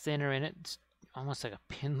lot of thinner in it. It's almost like a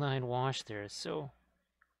pin line wash there. So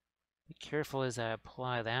be careful as I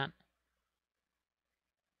apply that.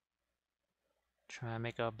 Try and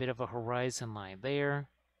make a bit of a horizon line there.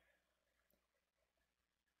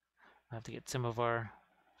 I have to get some of our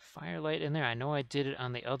firelight in there. I know I did it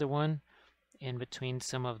on the other one, in between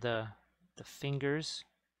some of the fingers.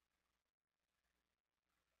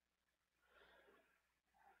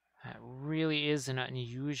 That really is an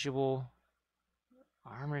unusual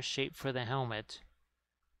armor shape for the helmet.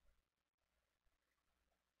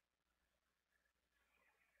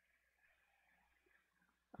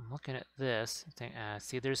 I'm looking at this.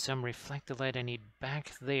 See, there's some reflected light I need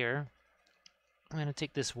back there. I'm going to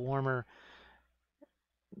take this warmer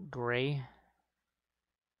gray.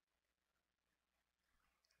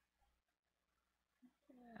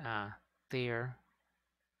 There.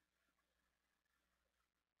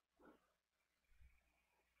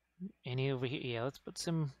 Any over here? Yeah, let's put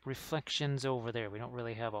some reflections over there. We don't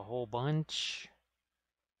really have a whole bunch.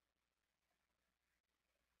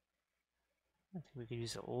 I think we could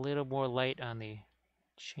use a little more light on the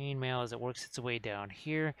chainmail as it works its way down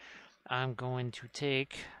here. I'm going to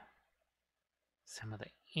take some of the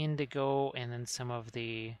indigo and then some of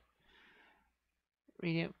the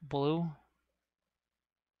radiant blue.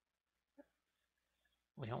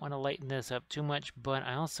 We don't want to lighten this up too much, but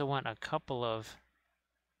I also want a couple of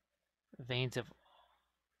veins of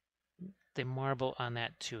the marble on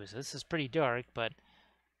that too. So this is pretty dark, but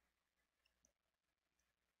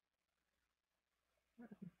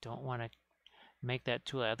don't want to make that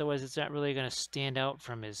too light. Otherwise, it's not really going to stand out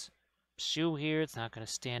from his shoe here. It's not going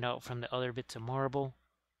to stand out from the other bits of marble.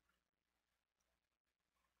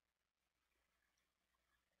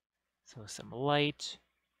 So some light.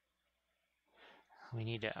 We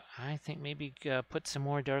need to, I think, maybe put some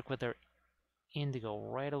more dark with our indigo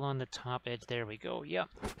right along the top edge. There we go. Yep.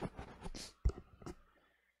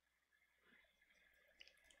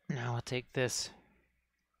 Now I'll take this.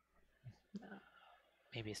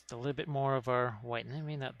 Maybe it's a little bit more of our white. I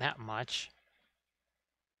mean, not that much.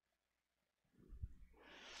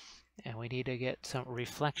 And we need to get some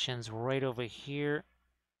reflections right over here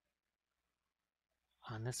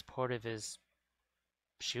on this part of his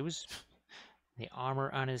shoes. The armor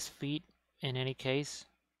on his feet, in any case.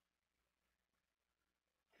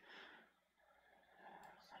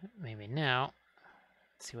 Maybe now.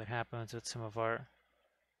 Let's see what happens with some of our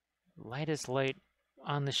lightest light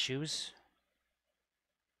on the shoes.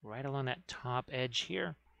 Right along that top edge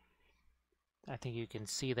here. I think you can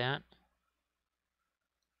see that.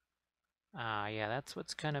 Yeah, that's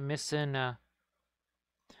what's kind of missing. That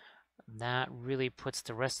really puts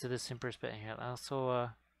the rest of this in perspective. Here, I'll also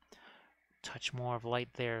touch more of light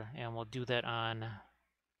there, and we'll do that on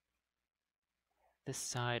this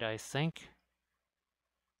side, I think.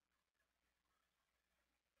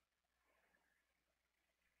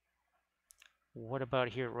 What about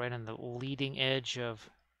here, right on the leading edge of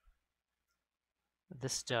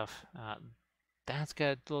this stuff? That's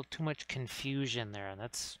got a little too much confusion there.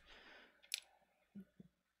 That's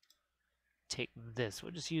take this.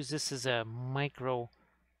 We'll just use this as a micro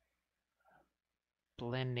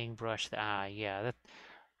blending brush. Yeah, that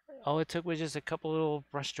all it took was just a couple little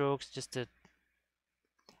brush strokes just to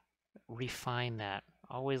refine that.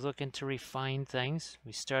 Always looking to refine things.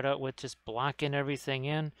 We start out with just blocking everything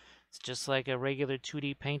in. It's just like a regular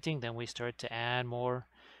 2D painting. Then we start to add more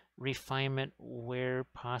refinement where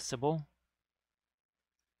possible.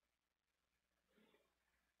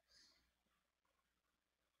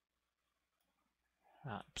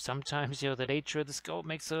 Sometimes, the nature of the sculpt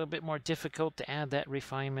makes it a little bit more difficult to add that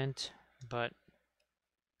refinement, but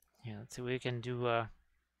yeah, let's see, we can do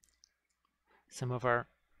some of our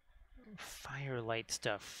firelight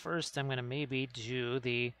stuff. First, I'm going to maybe do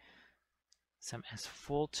some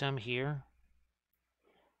asphaltum here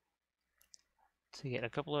to get a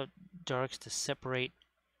couple of darks to separate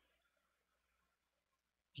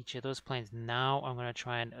each of those planes. Now I'm going to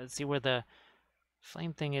try and see where the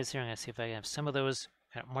flame thing is here. I'm going to see if I can have some of those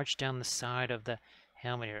kind of march down the side of the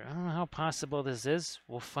helmet here. I don't know how possible this is.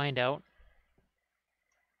 We'll find out.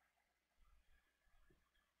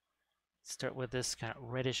 Start with this kind of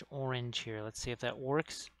reddish orange here. Let's see if that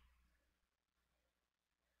works.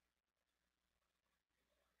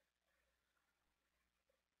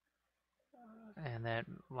 And then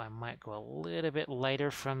I might go a little bit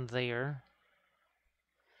lighter from there.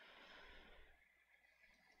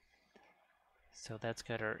 So that's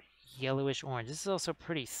got our yellowish orange. This is also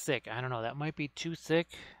pretty thick. I don't know, that might be too thick.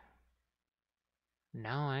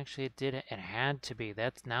 No, actually it had to be.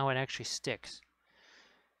 Now it actually sticks.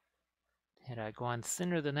 Had I gone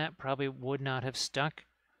thinner than that, probably would not have stuck.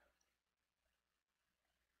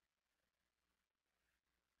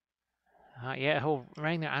 Yeah,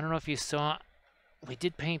 right there. I don't know if you saw, we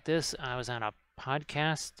did paint this. I was on a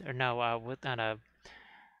podcast, or no,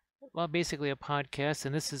 basically a podcast,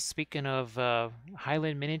 and this is speaking of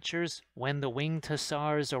Highland Miniatures, When the Winged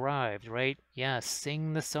Hussars Arrived, right? Yeah,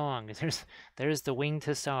 sing the song. There's the Winged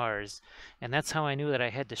Hussars. And that's how I knew that I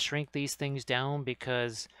had to shrink these things down,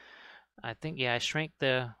 because I think, yeah, I shrank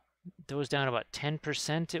those down about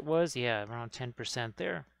 10% it was. Yeah, around 10%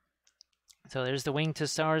 there. So there's the winged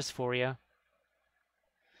hussars for you.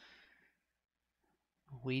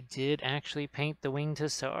 We did actually paint the winged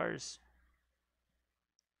hussars.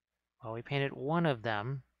 Well, we painted one of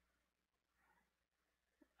them.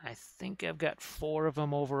 I think I've got 4 of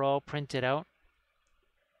them overall printed out.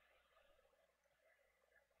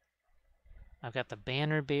 I've got the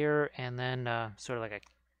banner bearer and then sort of like a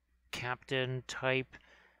captain type.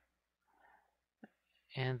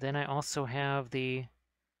 And then I also have the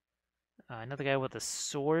another guy with a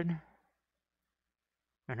sword.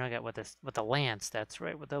 Or no, I got with the lance. That's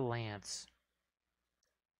right, with the lance.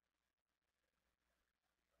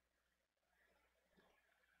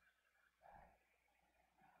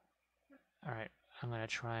 All right, I'm gonna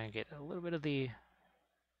try and get a little bit of the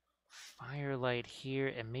firelight here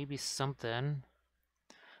and maybe something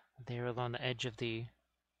there along the edge of the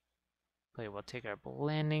plate. We'll take our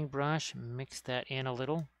blending brush, mix that in a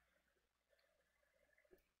little.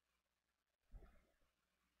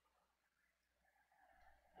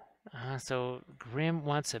 So Grim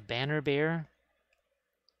wants a banner bear.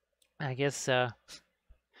 I guess, well,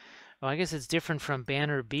 I guess it's different from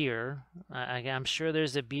banner beer. I'm sure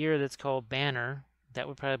there's a beer that's called Banner. That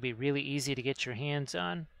would probably be really easy to get your hands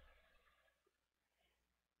on.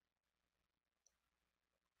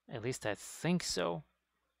 At least I think so.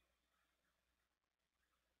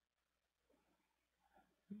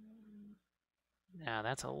 Now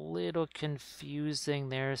that's a little confusing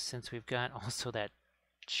there since we've got also that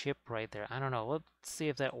chip right there. I don't know. Let's see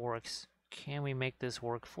if that works. Can we make this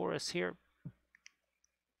work for us here?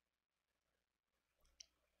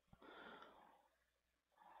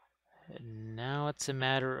 And now it's a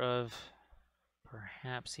matter of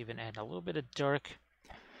perhaps even add a little bit of dark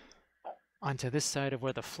onto this side of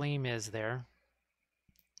where the flame is there.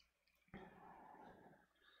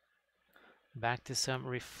 Back to some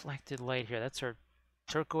reflected light here. That's our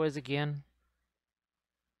turquoise again.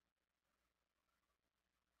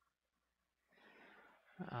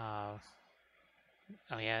 Oh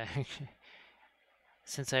yeah.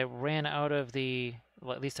 Since I ran out of the,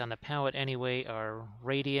 well, at least on the palette anyway, our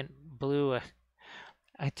radiant blue,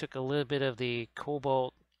 I took a little bit of the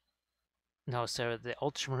cobalt, no, sorry, the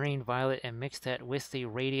ultramarine violet and mixed that with the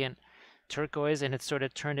radiant turquoise, and it sort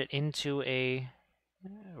of turned it into a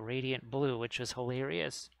radiant blue, which was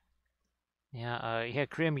hilarious. Yeah, yeah,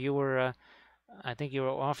 Grim, you were, I think you were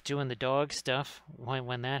off doing the dog stuff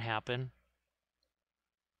when that happened.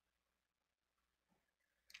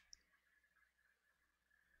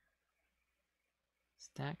 Is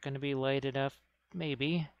that going to be light enough?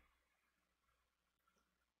 Maybe.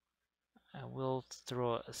 I will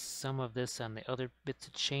throw some of this on the other bits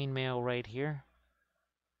of chainmail right here.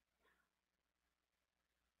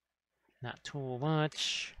 Not too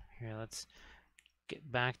much. Here, let's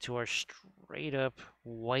get back to our straight up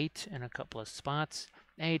white in a couple of spots.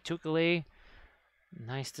 Hey, Tukale,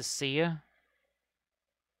 nice to see you.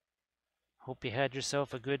 Hope you had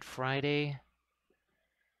yourself a good Friday.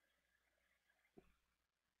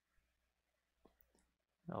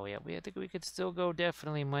 Oh yeah, I think we could still go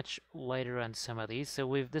definitely much lighter on some of these.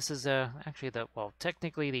 So this is actually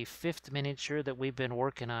technically the 5th miniature that we've been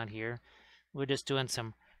working on here. We're just doing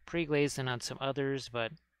some pre-glazing on some others,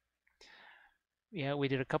 but yeah, we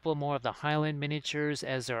did a couple more of the Highland miniatures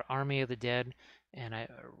as our Army of the Dead, and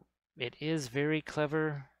it is very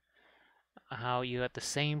clever how you got the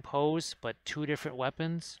same pose but 2 different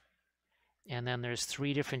weapons. And then there's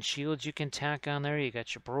 3 different shields you can tack on there. You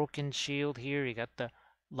got your broken shield here, you got the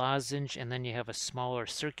lozenge, and then you have a smaller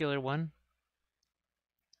circular one.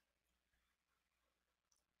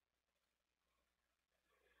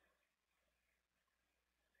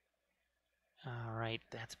 All right,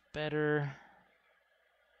 that's better.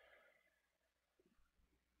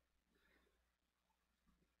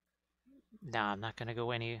 No, I'm not going to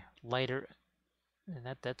go any lighter.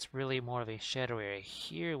 And that's really more of a shadow area.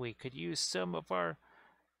 Here we could use some of our...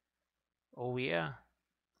 Oh yeah.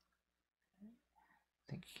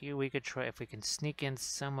 I think here we could try if we can sneak in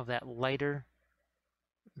some of that lighter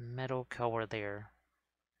metal color there.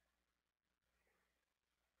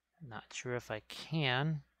 Not sure if I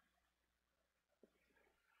can.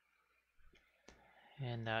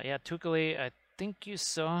 And yeah, Tukale, I think you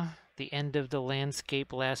saw the end of the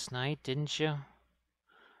landscape last night, didn't you?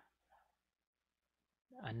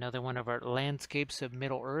 Another one of our landscapes of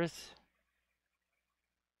Middle Earth.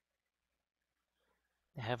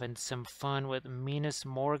 Having some fun with Minas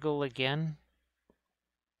Morgul again.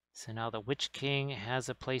 So now the Witch King has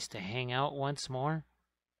a place to hang out once more.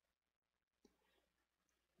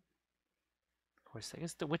 course, I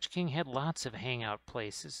guess the Witch King had lots of hangout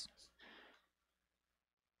places.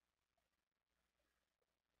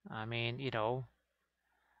 I mean, you know,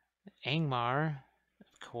 Angmar,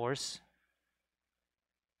 of course.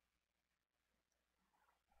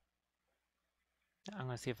 I'm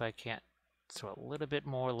going to see if I can't throw a little bit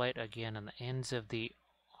more light again on the ends of the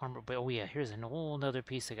armor. But oh yeah, here's an whole another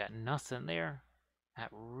piece. I got nothing there. That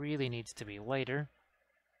really needs to be lighter.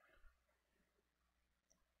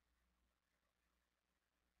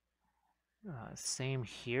 Same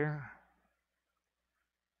here.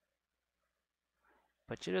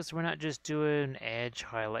 But you notice we're not just doing edge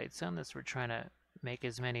highlights on this. We're trying to make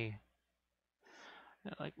as many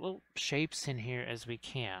like little shapes in here as we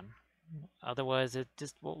can. Otherwise, it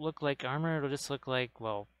just won't look like armor. It'll just look like,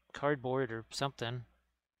 well, cardboard or something.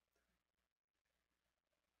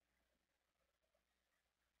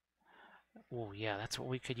 Oh yeah, that's what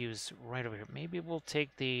we could use right over here. Maybe we'll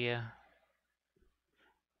take the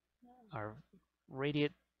our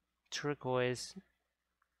radiant turquoise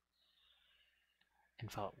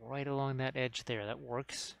and follow it right along that edge there. That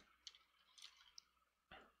works.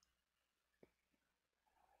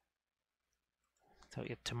 So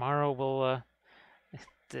yeah, tomorrow we'll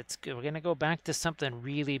we're gonna go back to something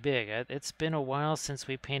really big. It's been a while since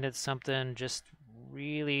we painted something just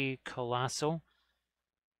really colossal,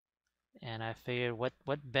 and I figured what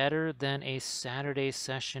better than a Saturday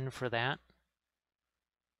session for that.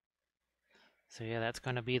 So yeah, that's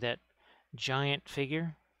going to be that giant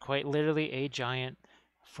figure, quite literally a giant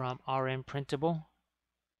from RM Printable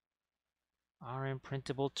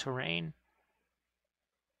terrain.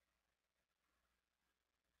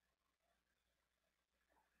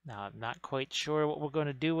 Now I'm not quite sure what we're going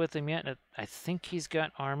to do with him yet. I think he's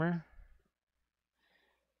got armor.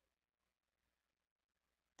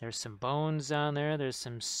 There's some bones on there, there's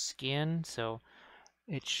some skin, so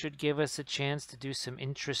it should give us a chance to do some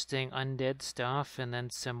interesting undead stuff and then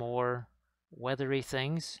some more weathery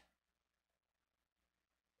things.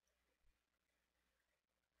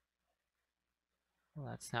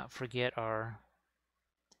 Let's not forget our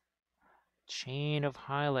chain of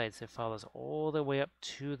highlights. It follows all the way up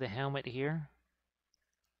to the helmet here.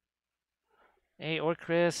 Hey,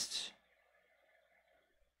 Orcrist.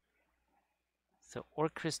 So,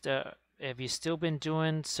 Orcrist, have you still been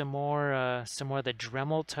doing some more of the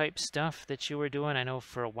Dremel type stuff that you were doing? I know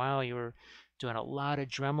for a while you were doing a lot of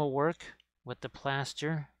Dremel work with the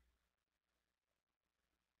plaster.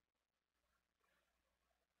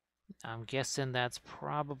 I'm guessing that's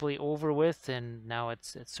probably over with, and now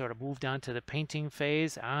it's sort of moved on to the painting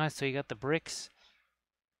phase. Ah, so you got the bricks.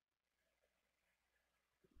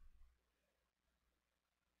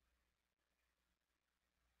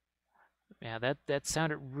 Yeah, that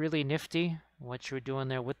sounded really nifty, what you were doing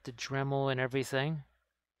there with the Dremel and everything.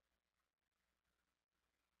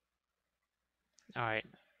 All right,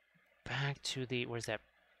 back to the, where's that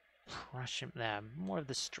Prussian, more of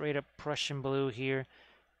the straight up Prussian blue here,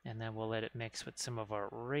 and then we'll let it mix with some of our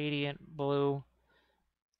radiant blue.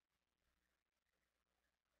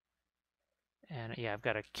 And yeah, I've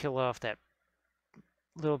got to kill off that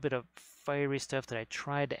little bit of fiery stuff that I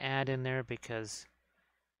tried to add in there because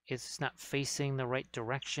it's not facing the right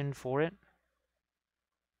direction for it.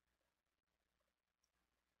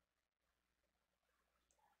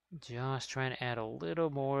 Just trying to add a little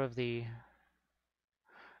more of the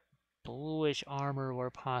bluish armor where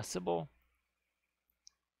possible.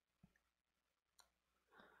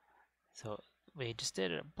 So we just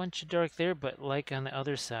did a bunch of dark there, but like on the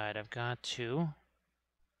other side, I've got to...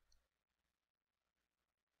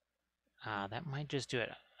 that might just do it.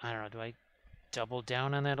 I don't know, do I double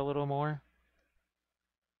down on that a little more?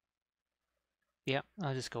 Yep,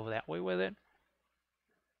 I'll just go that way with it.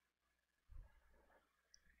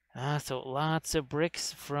 So lots of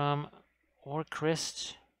bricks from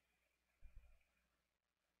Orcrist.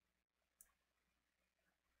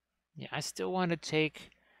 Yeah, I still want to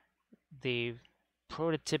take the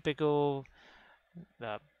prototypical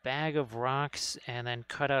bag of rocks and then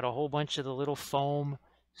cut out a whole bunch of the little foam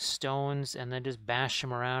stones and then just bash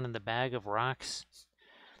them around in the bag of rocks.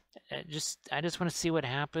 I just want to see what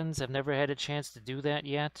happens. I've never had a chance to do that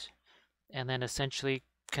yet. And then essentially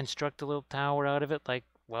construct a little tower out of it like,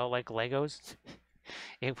 well, like Legos.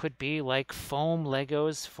 It would be like foam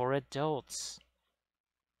Legos for adults.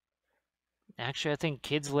 Actually, I think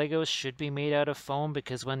kids' Legos should be made out of foam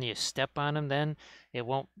because when you step on them, then it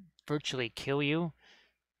won't virtually kill you.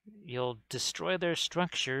 You'll destroy their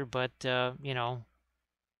structure, but, you know,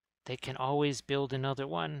 they can always build another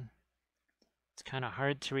one. It's kind of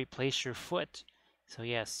hard to replace your foot. So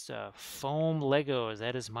yes, foam Legos,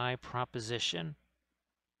 that is my proposition.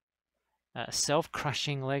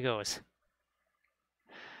 Self-crushing Legos.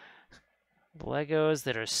 Legos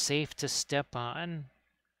that are safe to step on.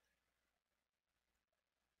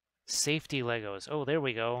 Safety Legos. Oh, there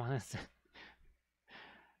we go.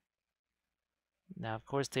 Now, of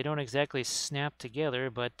course, they don't exactly snap together,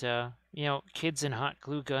 but, you know, kids and hot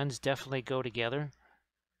glue guns definitely go together.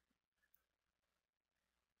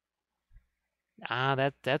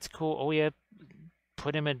 Ah, that's cool. Oh, yeah.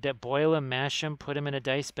 Put him in, boil him, mash him, put him in a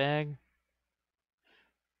dice bag.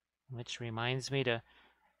 Which reminds me to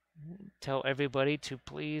tell everybody to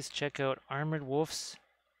please check out Armored Wolf's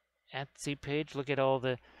Etsy page. Look at all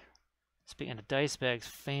the, speaking of dice bags,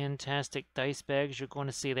 fantastic dice bags you're going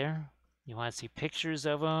to see there. You want to see pictures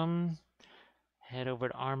of them? Head over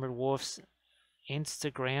to Armored Wolf's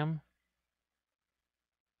Instagram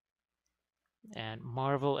and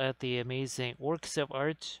marvel at the amazing works of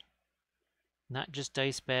art, not just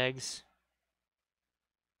dice bags.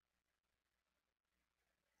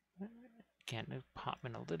 Again, pop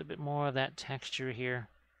in a little bit more of that texture here.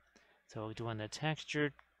 So doing the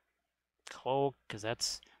textured cloak, because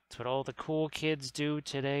that's what all the cool kids do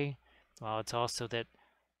today. Well, it's also that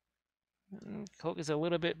cloak is a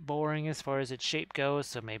little bit boring as far as its shape goes,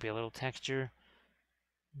 so maybe a little texture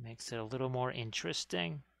makes it a little more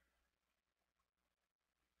interesting.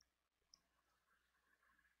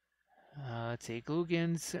 Let's see, glue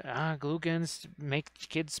guns. Glue guns make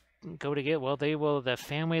kids go together. Well, they will. The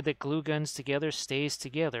family that glue guns together stays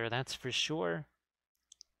together. That's for sure.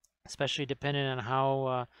 Especially depending on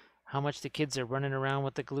how much the kids are running around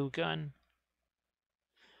with the glue gun.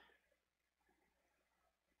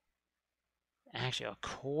 Actually, a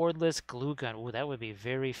cordless glue gun. Ooh, that would be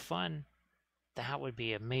very fun. That would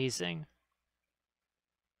be amazing.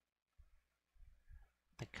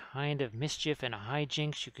 The kind of mischief and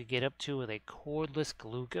hijinks you could get up to with a cordless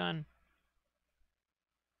glue gun.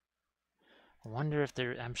 I wonder if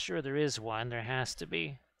there, I'm sure there is one. There has to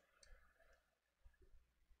be.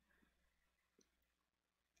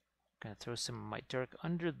 Gonna throw some of my dark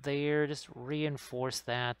under there, just reinforce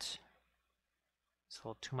that. It's a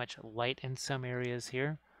little too much light in some areas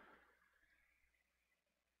here.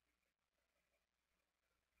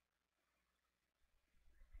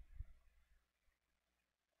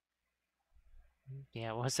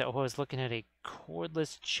 Yeah, what was that? I was looking at a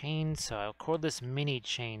cordless chainsaw, a cordless mini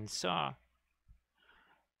chainsaw,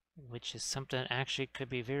 which is something that actually could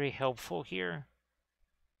be very helpful here.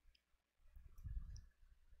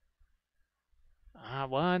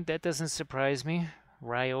 Well, that doesn't surprise me.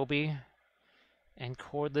 Ryobi and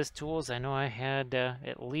cordless tools. I know I had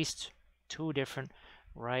at least 2 different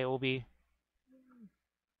Ryobi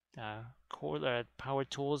power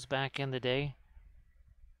tools back in the day.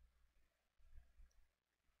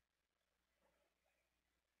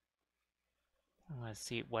 Let's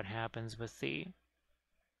see what happens with the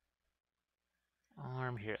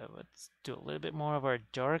arm here. Let's do a little bit more of our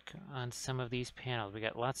dark on some of these panels. We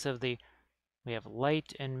got lots of we have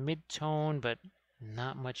light and mid-tone, but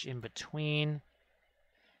not much in between.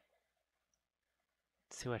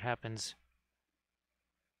 Let's see what happens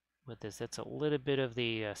with this. That's a little bit of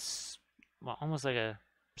the, well, almost like a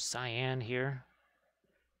cyan here.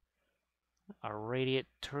 A radiant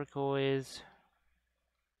turquoise.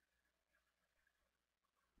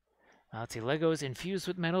 Let's see, Legos infused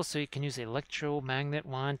with metal, so you can use electromagnet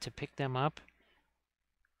wand to pick them up.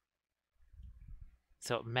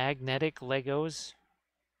 So magnetic Legos.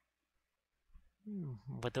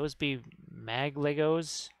 Would those be mag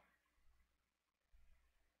Legos?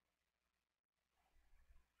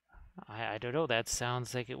 I don't know. That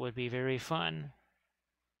sounds like it would be very fun.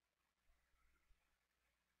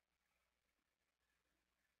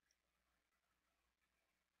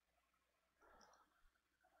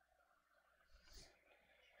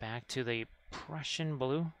 Back to the Prussian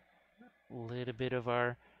blue. A little bit of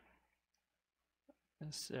our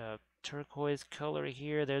turquoise color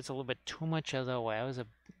here. There's a little bit too much of that was a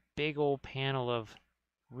big old panel of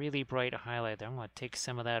really bright highlight there. I'm going to take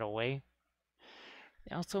some of that away.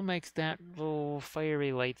 It also makes that little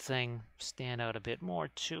fiery light thing stand out a bit more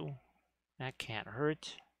too. That can't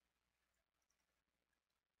hurt.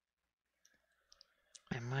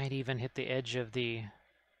 I might even hit the edge of the,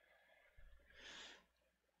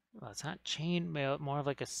 well, it's not chain mail, more of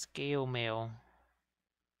like a scale mail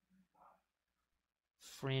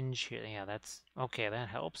fringe here. Yeah, that's okay. That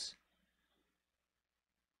helps.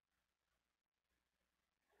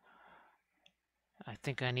 I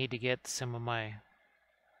think I need to get some of my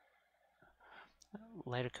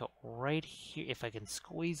lighter coat right here. If I can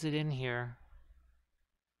squeeze it in here.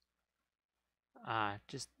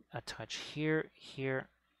 Just a touch here, here,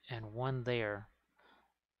 and one there.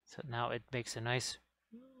 So now it makes a nice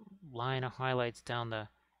line of highlights down the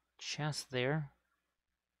chest there.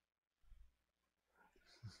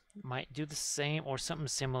 Might do the same or something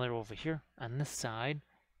similar over here on this side.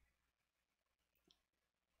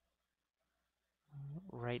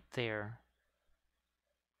 Right there.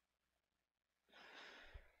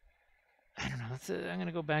 I don't know. I'm going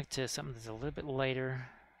to go back to something that's a little bit lighter.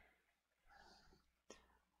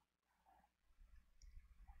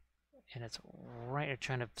 And it's right, you're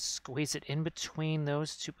trying to squeeze it in between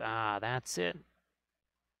those two. Ah, that's it.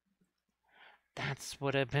 That's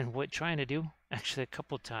what I've been trying to do, actually, a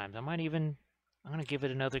couple times. I'm going to give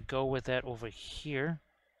it another go with that over here.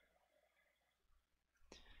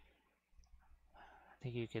 I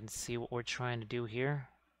think you can see what we're trying to do here.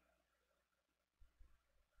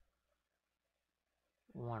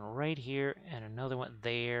 One right here and another one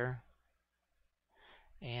there.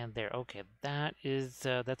 And there. Okay, that is,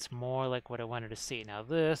 that's more like what I wanted to see. Now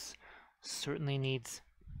this certainly needs,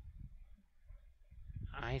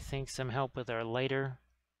 I think, some help with our lighter.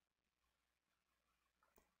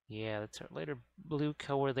 Yeah, that's our lighter blue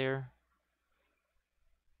color there.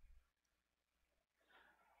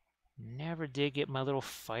 Never did get my little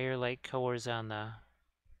firelight colors on the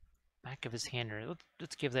back of his hand.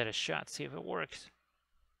 Let's give that a shot, see if it works.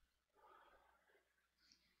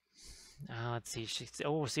 Let's see.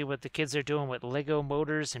 Oh, see what the kids are doing with Lego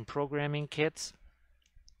motors and programming kits.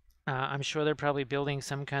 I'm sure they're probably building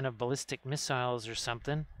some kind of ballistic missiles or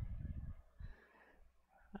something.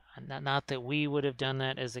 Not that we would have done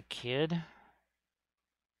that as a kid.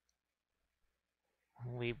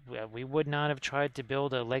 We would not have tried to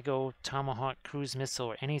build a Lego Tomahawk cruise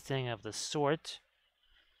missile or anything of the sort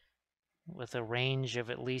with a range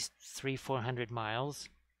of at least 300-400 miles.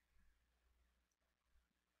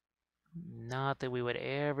 Not that we would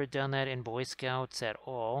ever done that in Boy Scouts at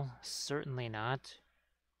all. Certainly not.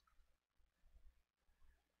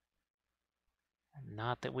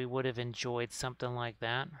 Not that we would have enjoyed something like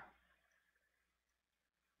that.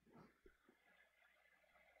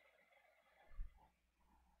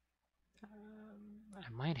 I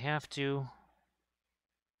might have to.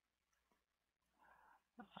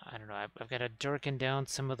 I don't know. I've got to darken down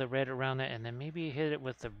some of the red around it and then maybe hit it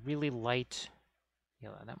with a really light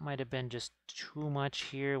yellow. That might have been just too much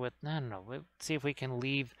here with, I don't know. Let's see if we can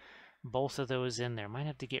leave both of those in there. Might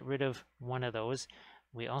have to get rid of one of those.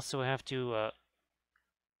 We also have to,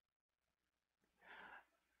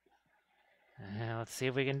 let's see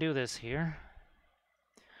if we can do this here.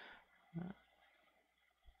 A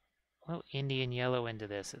little Indian yellow into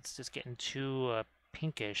this. It's just getting too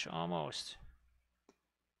pinkish almost.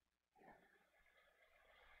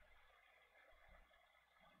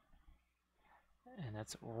 And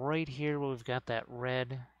that's right here where we've got that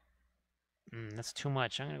red. That's too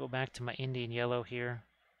much. I'm going to go back to my Indian yellow here.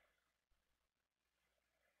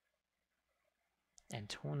 And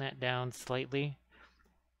tone that down slightly.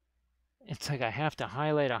 It's like I have to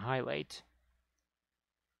highlight a highlight.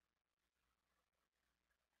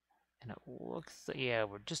 And it looks, yeah,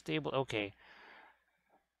 we're just able, okay.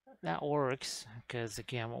 That works, because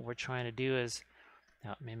again, what we're trying to do is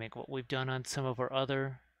mimic what we've done on some of our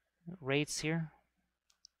other Wraiths here.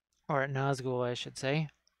 Or at Nazgul, I should say.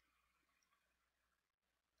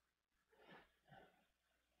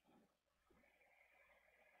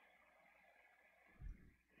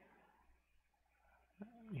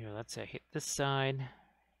 Here, let's hit this side.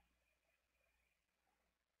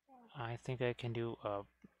 I think I can do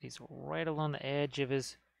these right along the edge of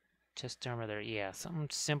his chest armor there. Yeah, something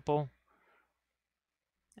simple.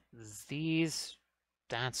 These,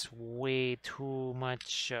 that's way too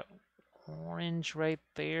much orange right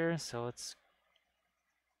there. So let's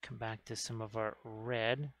come back to some of our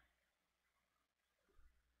red.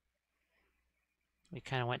 We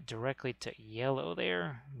kind of went directly to yellow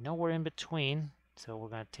there. Nowhere in between. So we're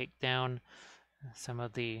going to take down some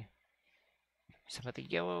of the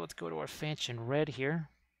yellow. Let's go to our Fanchon red here.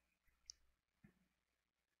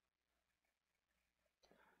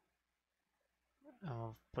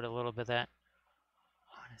 I'll put a little bit of that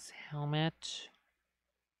on his helmet.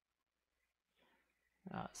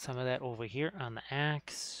 Some of that over here on the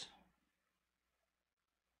axe.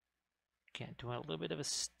 Again, doing a little bit of a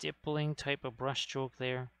stippling type of brush stroke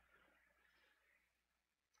there.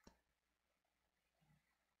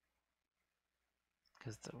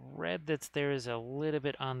 Because the red that's there is a little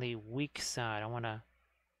bit on the weak side. I want to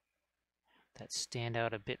that stand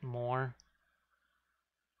out a bit more.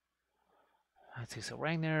 Let's see, so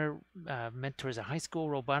Ragnar mentors a high school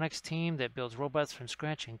robotics team that builds robots from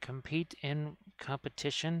scratch and compete in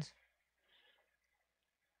competitions.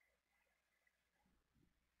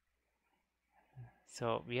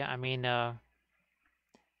 So yeah, I mean,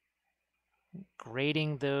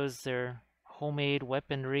 grading those, their homemade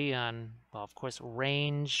weaponry on, well, of course,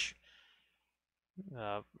 range,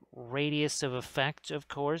 uh, radius of effect, of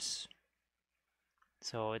course.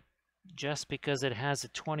 So just because it has a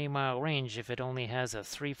 20-mile range, if it only has a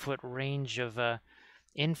 3-foot range of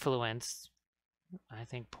influence, I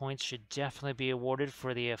think points should definitely be awarded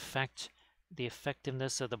for the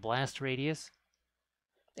effectiveness of the blast radius.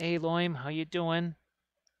 Hey, Loim, how you doing?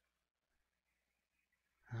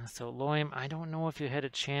 So Loim, I don't know if you had a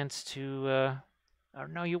chance to. Or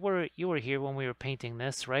no, you were here when we were painting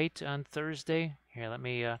this, right, on Thursday. Here, let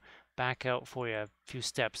me back out for you a few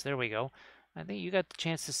steps. There we go. I think you got the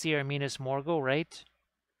chance to see our Minas Morgul, right?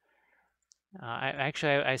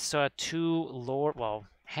 I saw two lore, well,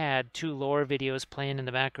 had two lore videos playing in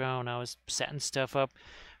the background. I was setting stuff up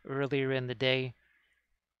earlier in the day,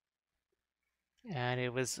 and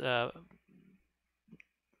it was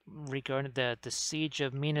regarding the siege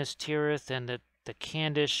of Minas Tirith and the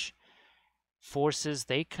Candish forces.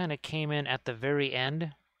 They kind of came in at the very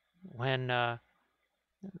end when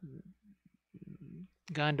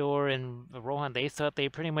Gondor and Rohan, they thought they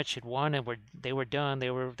pretty much had won and they were done. They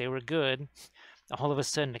were good. All of a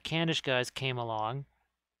sudden, the Candish guys came along,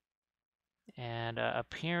 and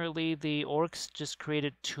apparently the orcs just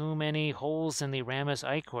created too many holes in the Ramus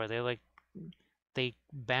Ichor. They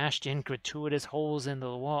bashed in gratuitous holes in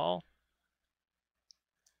the wall.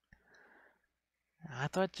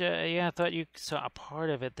 Yeah, I thought you saw a part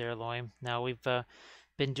of it there, Loim. Now we've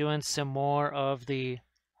been doing some more of the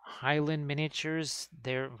Highland miniatures.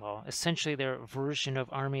 Well, essentially their version of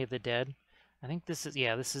Army of the Dead. I think this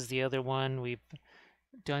is the other one we've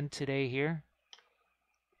done today here.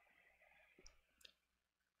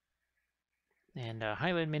 And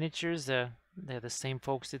Highland miniatures, they're the same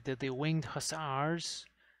folks that did the Winged Hussars.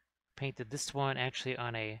 Painted this one actually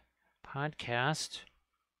on a podcast.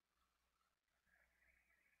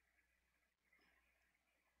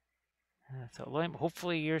 So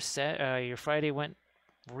hopefully your Friday went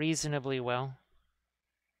reasonably well.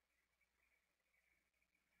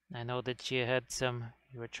 I know that you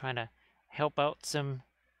were trying to help out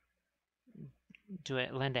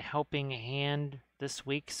lend a helping hand this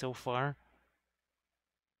week so far.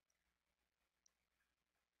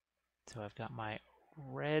 So I've got my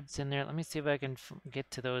reds in there. Let me see if I can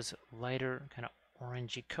get to those lighter kind of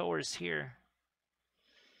orangey colors here.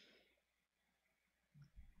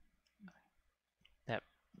 That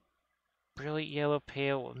brilliant yellow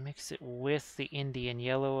pale, we'll mix it with the Indian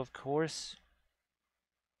yellow, of course.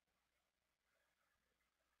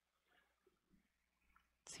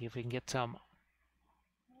 See if we can get some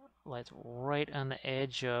lights right on the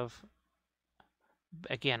edge of,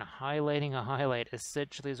 again, highlighting a highlight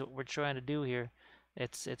essentially is what we're trying to do here.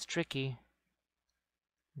 It's tricky,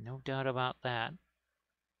 no doubt about that.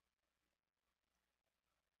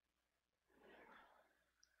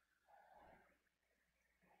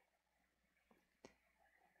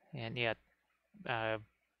 And yeah, after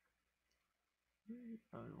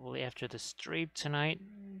the stream tonight,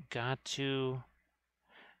 got to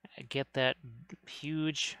get that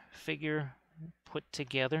huge figure put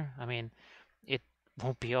together. I mean, it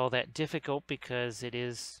won't be all that difficult because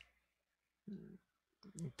it's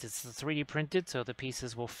 3D printed, so the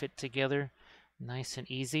pieces will fit together nice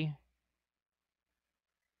and easy.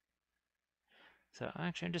 So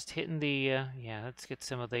actually, I'm just hitting the, yeah, let's get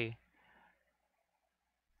some of the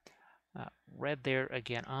red there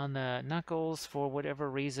again on the knuckles for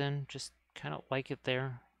whatever reason. Just kind of like it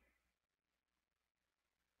there.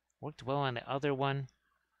 Worked well on the other one.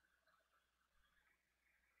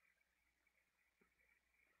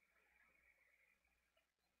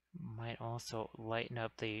 Might also lighten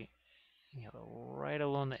up the, right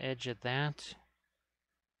along the edge of that.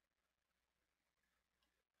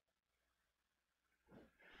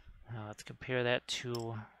 Now let's compare that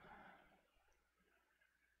to,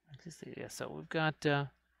 yeah, so we've got,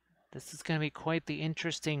 this is going to be quite the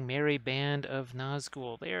interesting merry band of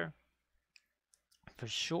Nazgul there, for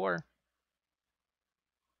sure.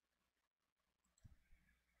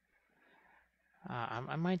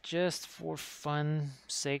 I might just, for fun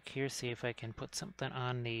sake here, see if I can put something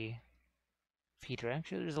on the feeder.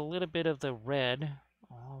 Actually, there's a little bit of the red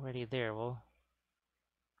already there. We'll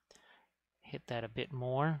hit that a bit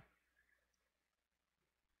more.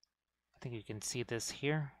 I think you can see this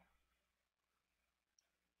here.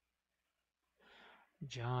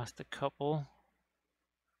 Just a couple.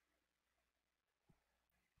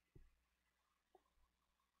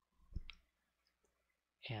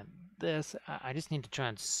 And this, I just need to try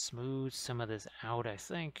and smooth some of this out, I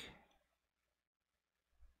think.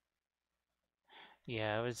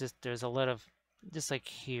 Yeah, it was just, there's a lot of, just like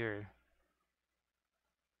here.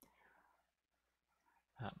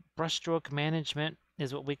 Brushstroke management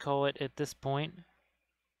is what we call it at this point.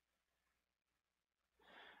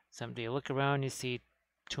 Somebody look around, you see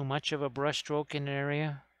too much of a brushstroke in an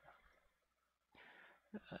area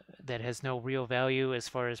that has no real value as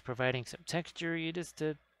far as providing some texture. You just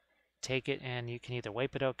take it and you can either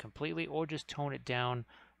wipe it out completely or just tone it down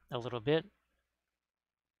a little bit.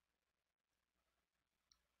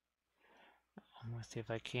 Let's see if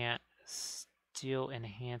I can't still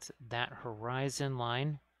enhance that horizon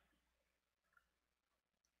line.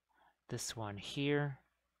 This one here.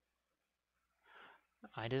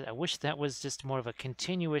 I wish that was just more of a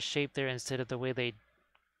continuous shape there instead of the way they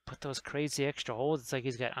put those crazy extra holes. It's like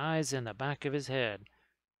he's got eyes in the back of his head.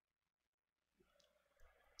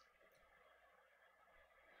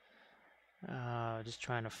 Just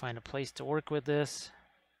trying to find a place to work with this.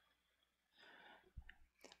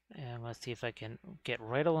 And let's see if I can get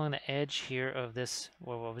right along the edge here of this,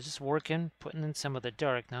 where I was just working, putting in some of the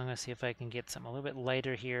dark. Now I'm going to see if I can get something a little bit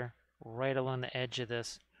lighter here, right along the edge of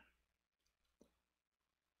this.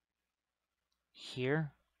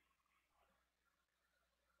 Here.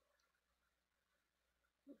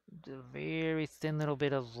 A very thin little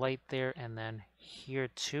bit of light there, and then here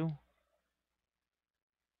too.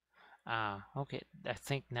 Okay, I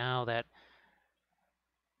think now that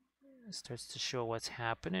starts to show what's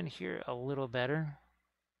happening here a little better.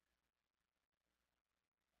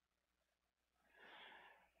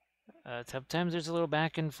 Sometimes there's a little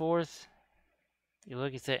back and forth. You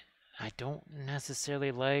look at it, I don't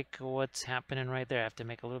necessarily like what's happening right there. I have to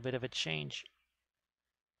make a little bit of a change.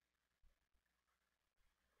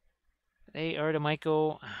 Hey,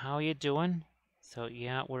 Artemichael, how you doing? So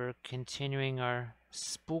yeah, we're continuing our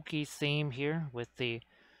spooky theme here with the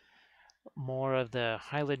more of the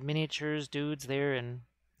Highland miniatures dudes there, and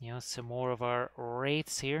you know, some more of our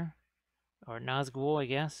wraiths here, or Nazgul, I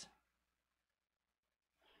guess.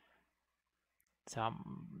 So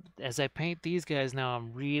as I paint these guys now,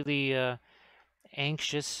 I'm really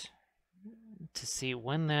anxious to see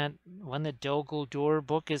when the Dol Guldur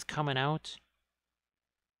book is coming out.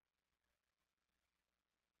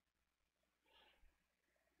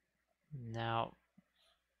 Now,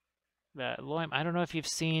 Loim, I don't know if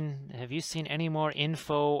have you seen any more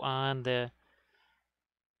info on the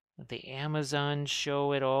Amazon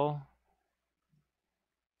show at all?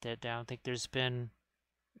 That I don't think there's been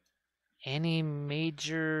any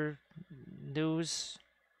major news.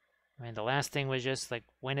 I mean, the last thing was just like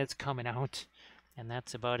when it's coming out, and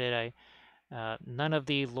that's about it. None of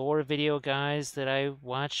the lore video guys that I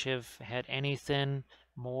watch have had anything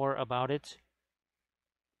more about it.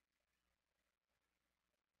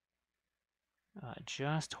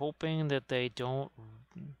 Just hoping that they don't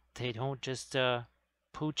just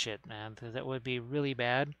pooch it, man. That would be really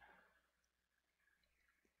bad.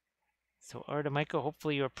 So Artemichael,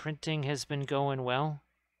 hopefully your printing has been going well.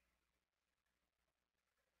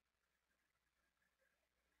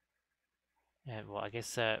 And well, I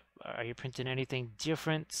guess are you printing anything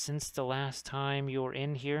different since the last time you were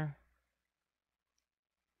in here?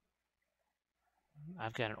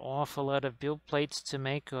 I've got an awful lot of build plates to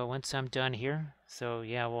make once I'm done here. So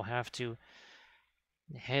yeah, we'll have to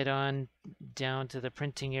head on down to the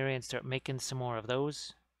printing area and start making some more of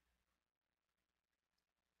those.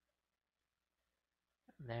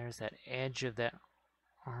 There's that edge of that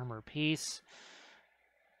armor piece.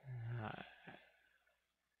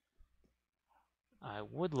 I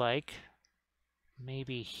would like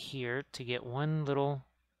maybe here to get one little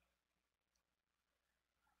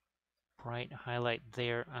bright highlight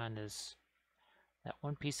there on that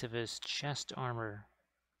one piece of his chest armor.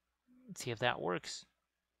 Let's see if that works.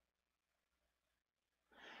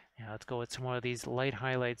 Now let's go with some more of these light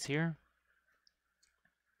highlights here.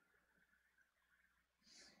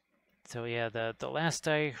 So yeah, the last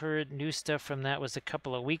I heard new stuff from that was a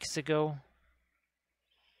couple of weeks ago.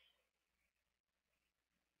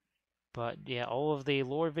 But yeah, all of the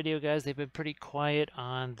lore video guys, they've been pretty quiet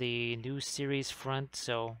on the new series front,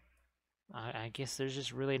 so I guess there's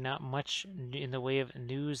just really not much in the way of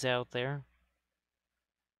news out there.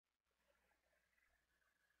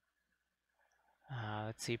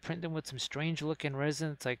 Let's see, print them with some strange looking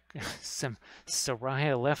resin. It's like some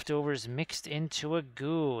Soraya leftovers mixed into a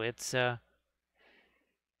goo. It's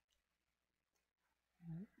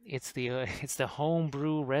it's the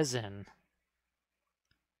homebrew resin.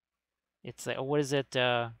 It's like, what is it?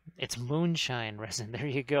 It's moonshine resin. There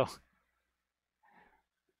you go.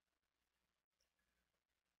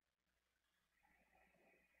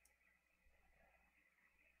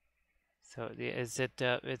 So is it?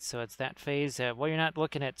 It's that phase. Well, you're not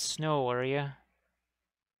looking at snow, are you?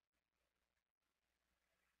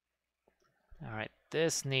 All right.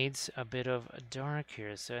 This needs a bit of dark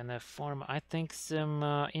here. So in the form, I think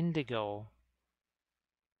some indigo,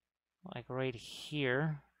 like right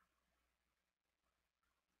here.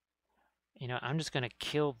 You know, I'm just gonna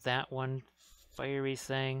kill that one fiery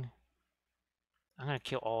thing. I'm gonna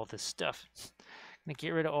kill all this stuff. I'm gonna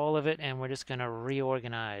get rid of all of it, and we're just gonna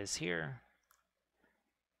reorganize here.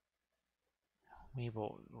 We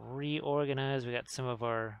will reorganize. We got some of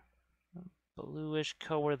our bluish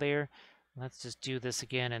color there. Let's just do this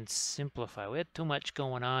again and simplify. We had too much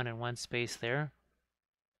going on in one space there.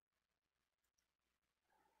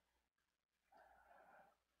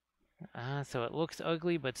 So it looks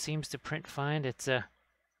ugly, but seems to print fine. It's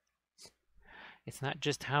not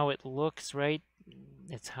just how it looks, right?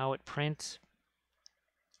 It's how it prints.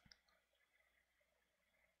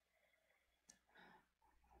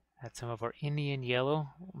 That's some of our Indian yellow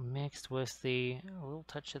mixed with a little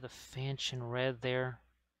touch of the Fanchon red there.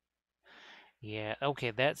 Yeah,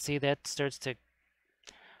 okay, that starts to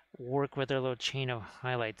work with our little chain of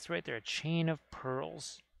highlights right there, a chain of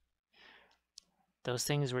pearls. Those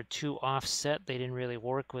things were too offset. They didn't really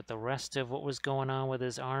work with the rest of what was going on with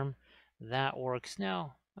his arm. That works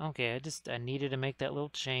now. Okay, I needed to make that little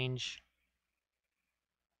change.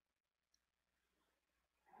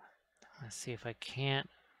 Let's see if I can't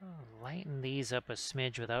lighten these up a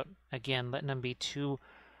smidge without, again, letting them be too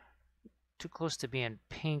close to being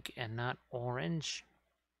pink and not orange.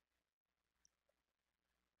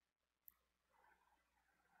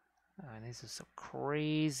 These are some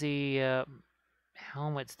crazy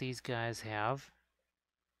helmets these guys have.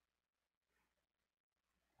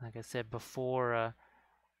 Like I said before,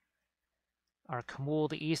 our Kamul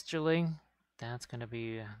the Easterling, that'll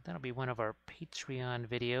be one of our Patreon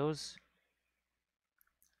videos.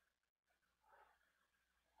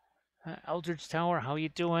 Eldridge Tower, how you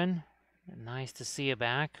doing? Nice to see you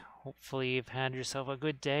back. Hopefully you've had yourself a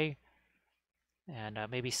good day. And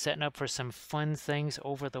maybe setting up for some fun things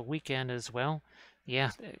over the weekend as well.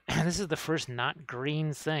 Yeah, this is the first not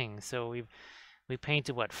green thing. So we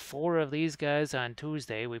painted, what, 4 of these guys on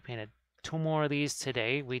Tuesday. We painted 2 more of these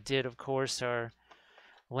today. We did, of course, our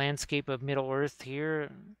landscape of Middle-earth here.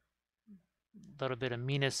 A little bit of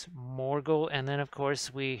Minas Morgul. And then, of course,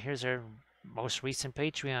 here's our most recent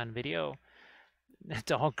Patreon video.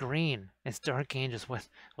 It's all green. It's Dark Angels.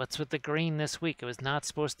 What's with the green this week? It was not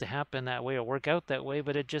supposed to happen that way or work out that way,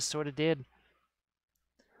 but it just sort of did.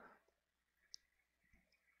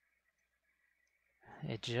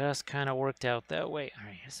 It just kind of worked out that way. All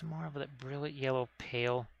right, here's some more of that brilliant yellow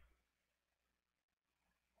pale.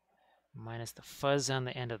 Minus the fuzz on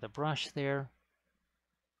the end of the brush there.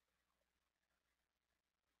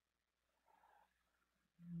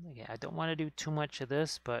 Yeah, I don't want to do too much of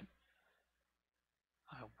this, but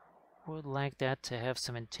I would like that to have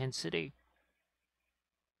some intensity.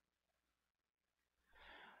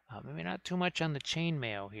 Maybe not too much on the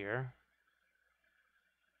chainmail here.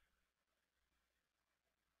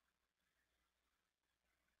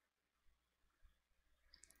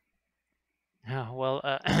 Oh, well,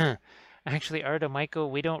 actually, Arda,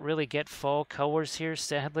 Michael, we don't really get fall colors here,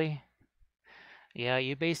 sadly. Yeah,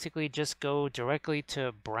 you basically just go directly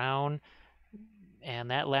to brown,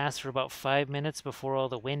 and that lasts for about 5 minutes before all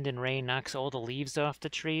the wind and rain knocks all the leaves off the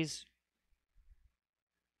trees.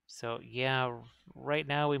 So yeah, right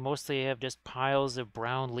now we mostly have just piles of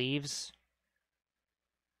brown leaves.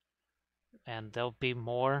 And there'll be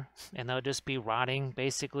more, and they'll just be rotting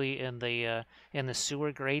basically in the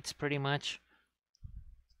sewer grates pretty much.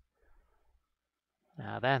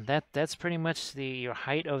 That's pretty much your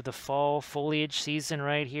height of the fall foliage season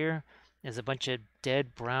right here. Is a bunch of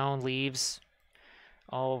dead brown leaves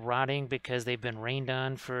all rotting because they've been rained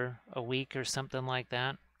on for a week or something like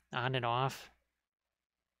that, on and off.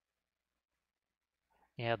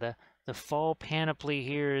 Yeah, the fall panoply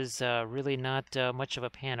here is really not much of a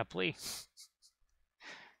panoply.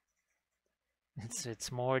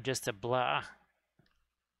 It's more just a blah.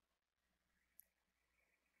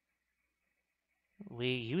 We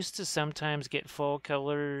used to sometimes get fall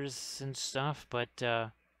colors and stuff, but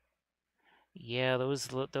yeah,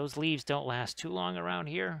 those leaves don't last too long around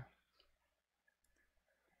here.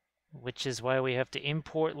 Which is why we have to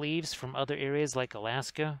import leaves from other areas like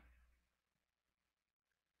Alaska.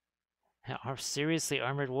 Seriously,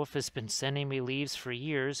 Armored Wolf has been sending me leaves for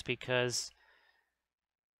years because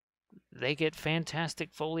they get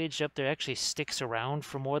fantastic foliage up there. Actually sticks around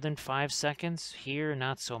for more than 5 seconds. Here,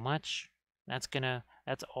 not so much. That's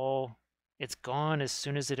all. It's gone as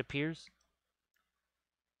soon as it appears.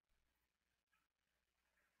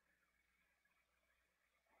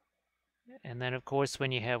 And then, of course,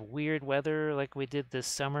 when you have weird weather like we did this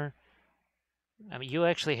summer, I mean, you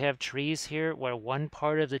actually have trees here where one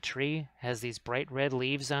part of the tree has these bright red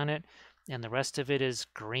leaves on it, and the rest of it is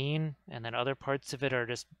green, and then other parts of it are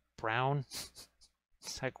just brown.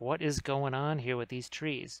 It's like, what is going on here with these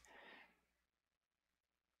trees?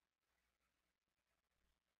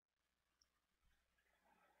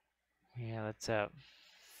 Yeah, let's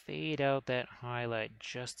fade out that highlight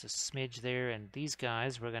just a smidge there, and these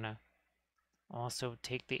guys, we're gonna also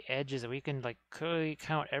take the edges. We can like clearly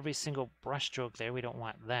count every single brush stroke there. We don't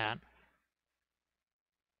want that.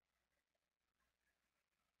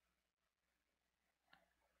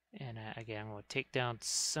 And again, we'll take down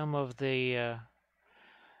some of the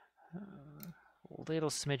little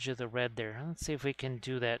smidge of the red there. Let's see if we can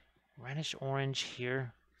do that reddish orange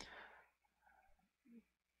here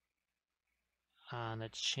on the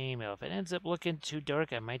chainmail. If it ends up looking too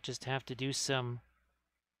dark, I might just have to do some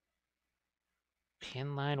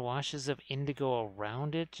pin line washes of indigo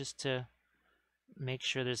around it just to make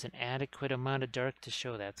sure there's an adequate amount of dark to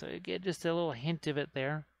show that. So you get just a little hint of it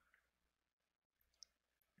there.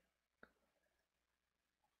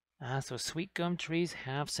 So sweet gum trees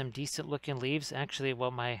have some decent looking leaves. Actually,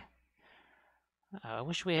 well, I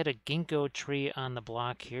wish we had a ginkgo tree on the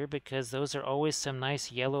block here because those are always some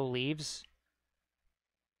nice yellow leaves.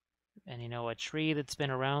 And you know, a tree that's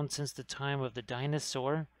been around since the time of the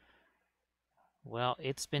dinosaur, well,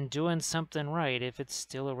 it's been doing something right if it's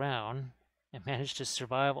still around. It managed to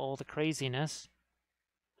survive all the craziness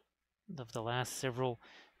of the last several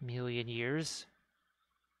million years.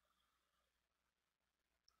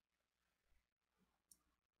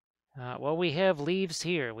 Well, we have leaves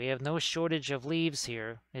here. We have no shortage of leaves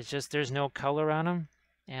here. It's just there's no color on them,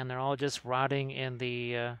 and they're all just rotting in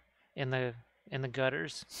the in the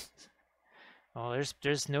gutters. Oh,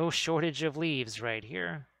 there's no shortage of leaves right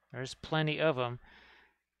here. There's plenty of them.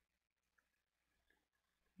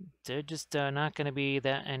 They're just not going to be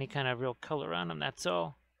that any kind of real color on them. That's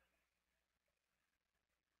all.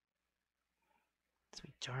 So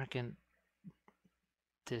we darken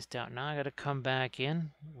this down. Now I got to come back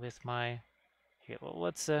in with my. Here, well,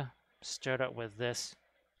 let's start out with this.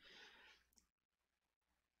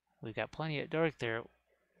 We've got plenty of dark there.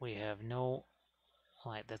 We have no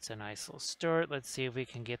light. That's a nice little start. Let's see if we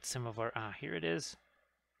can get some of our. Here it is.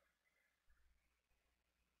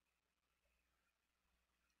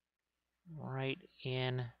 Right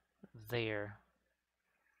in there.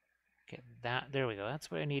 Get that. There we go. That's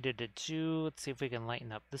what I needed to do. Let's see if we can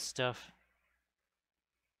lighten up this stuff.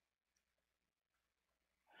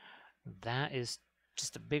 That is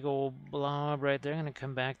just a big old blob right there. I'm going to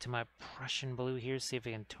come back to my Prussian blue here, see if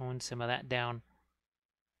I can tone some of that down.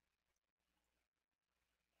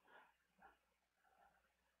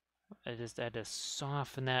 I just had to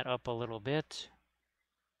soften that up a little bit.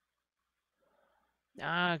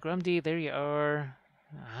 Grundy, there you are.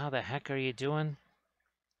 How the heck are you doing?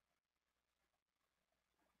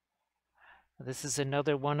 This is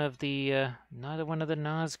another one of the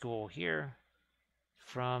Nazgul here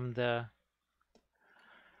from the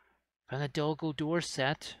Dol Guldur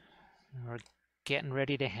set. We're getting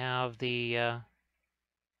ready to have the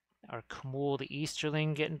our Kmul, the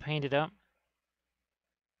Easterling, getting painted up.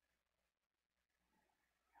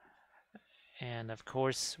 And of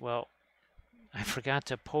course, well, I forgot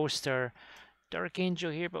to post our Dark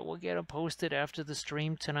Angel here, but we'll get it posted after the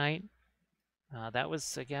stream tonight. That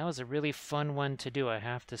was a really fun one to do, I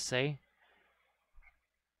have to say.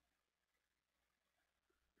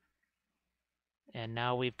 And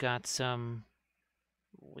now we have some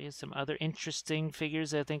other interesting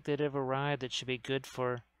figures I think that have arrived that should be good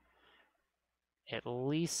for at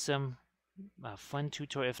least some fun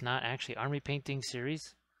tutorial, if not actually army painting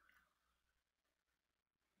series.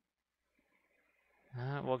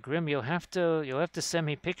 Well, Grim, you'll have to send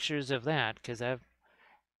me pictures of that because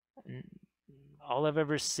all I've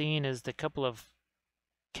ever seen is the couple of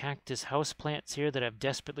cactus houseplants here that I've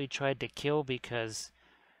desperately tried to kill because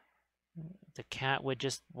the cat would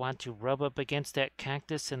just want to rub up against that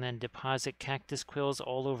cactus and then deposit cactus quills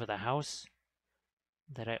all over the house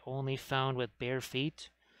that I only found with bare feet.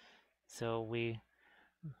 So we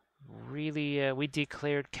really we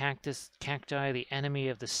declared cacti the enemy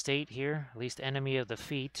of the state here, at least enemy of the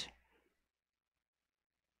feet.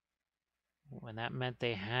 When that meant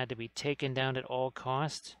they had to be taken down at all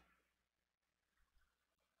cost.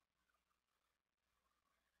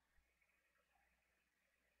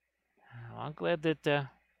 Well, I'm glad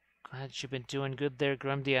you've been doing good there,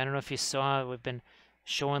 Grumdy. I don't know if you saw, we've been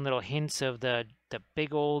showing little hints of the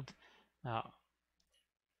big old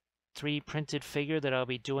 3 printed figure that I'll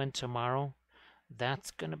be doing tomorrow.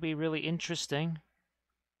 That's going to be really interesting.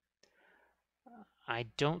 I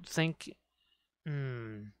don't think...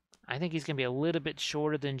 I think he's going to be a little bit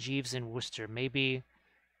shorter than Jeeves and Worcester. Maybe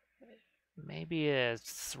a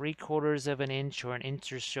 3/4 of an inch or an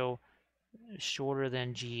inch or so shorter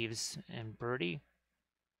than Jeeves and Birdie.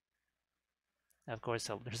 Of course,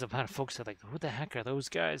 there's a lot of folks that are like, who the heck are those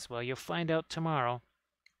guys? Well, you'll find out tomorrow.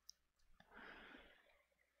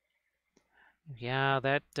 Yeah,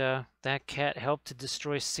 that cat helped to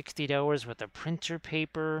destroy $60 worth of printer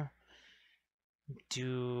paper,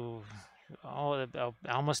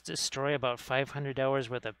 almost destroy about $500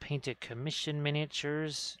 worth of painted commission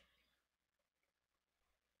miniatures.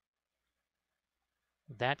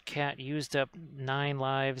 That cat used up 9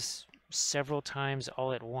 lives several times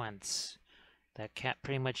all at once. That cat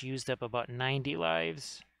pretty much used up about 90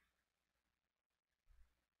 lives.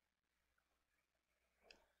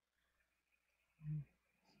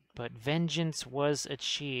 But vengeance was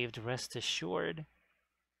achieved, rest assured.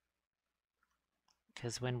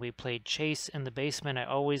 Because when we played Chase in the basement, I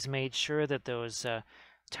always made sure that those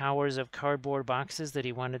towers of cardboard boxes that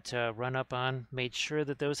he wanted to run up on, made sure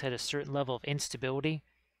that those had a certain level of instability.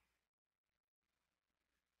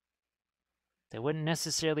 They wouldn't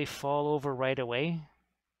necessarily fall over right away.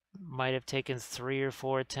 Might have taken 3 or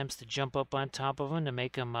 4 attempts to jump up on top of them to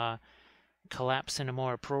make them collapse in a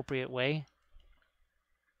more appropriate way.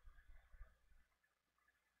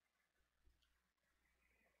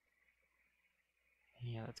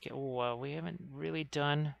 Yeah, let's get... we haven't really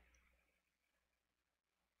done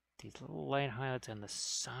these little light highlights on the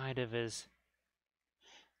side of his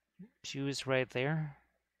shoes right there.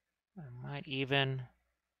 I might even...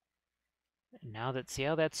 Now that, see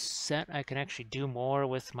how that's set, I can actually do more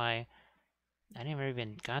with my... I never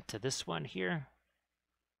even got to this one here.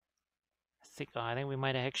 I think we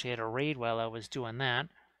might have actually had a raid while I was doing that.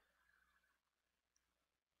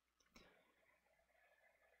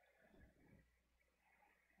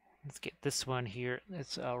 Let's get this one here.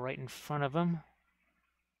 That's right in front of him.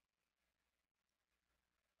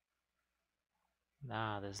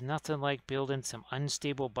 There's nothing like building some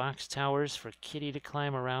unstable box towers for Kitty to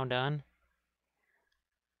climb around on.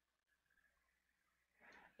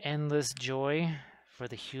 Endless joy for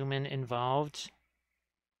the human involved.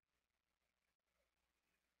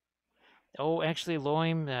 Oh, actually,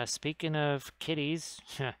 Loim, speaking of kitties,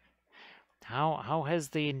 how has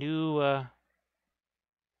the new, I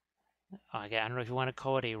don't know if you want to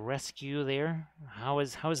call it a rescue there,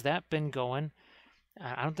 how's that been going?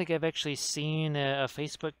 I don't think I've actually seen a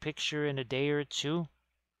Facebook picture in a day or two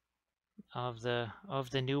of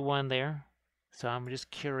the new one there, so I'm just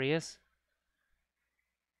curious.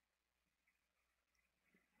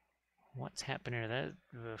 What's happening there?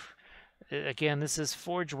 Again, this is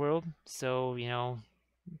Forgeworld, so, you know,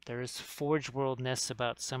 there's Forgeworld-ness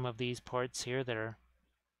about some of these parts here that are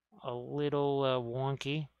a little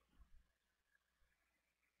wonky.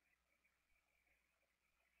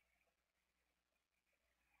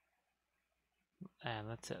 And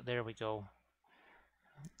there we go.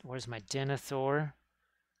 Where's my Denethor?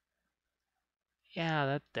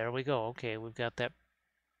 Yeah, there we go. Okay, we've got that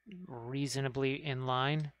reasonably in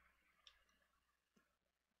line.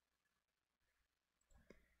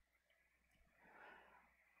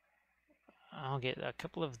 I'll get a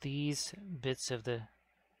couple of these bits of the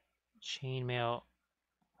chainmail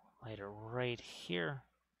lighter right here.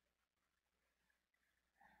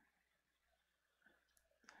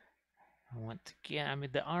 Once again, I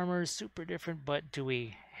mean, the armor is super different, but do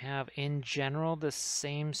we have, in general, the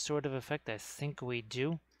same sort of effect? I think we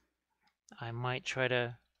do. I might try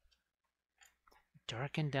to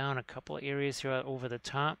darken down a couple of areas here over the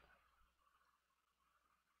top.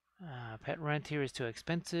 Pet rent here is too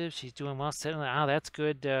expensive. She's doing well. That's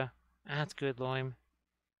good. That's good, Loim.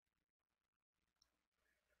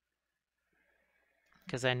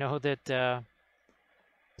 Because I know that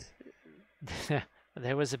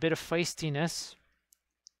there was a bit of feistiness.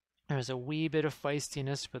 There was a wee bit of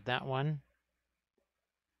feistiness with that one.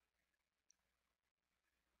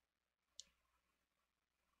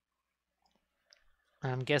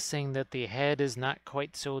 I'm guessing that the head is not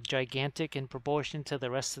quite so gigantic in proportion to the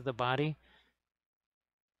rest of the body.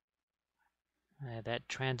 That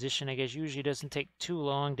transition, I guess, usually doesn't take too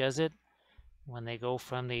long, does it? When they go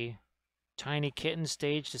from the tiny kitten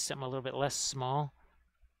stage to something a little bit less small.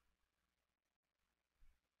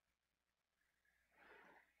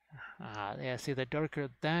 Yeah, see, the darker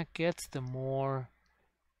that gets, the more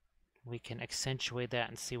we can accentuate that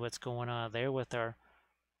and see what's going on there with our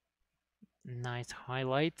nice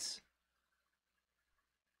highlights.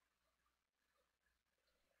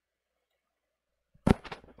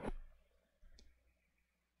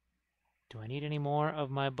 Do I need any more of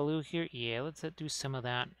my blue here? Yeah, let's do some of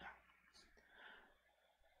that.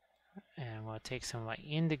 And we'll take some of my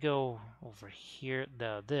indigo over here.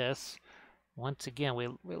 This. Once again,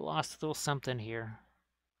 we lost a little something here.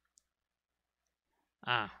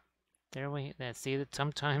 Ah, there we see that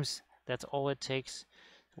sometimes that's all it takes.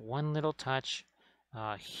 One little touch.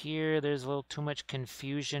 Here, there's a little too much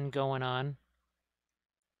confusion going on.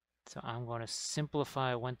 So I'm going to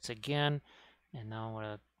simplify once again. And now I'm going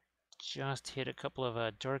to just hit a couple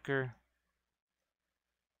of darker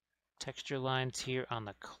texture lines here on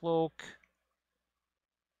the cloak.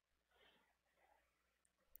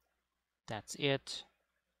 That's it.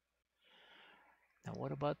 Now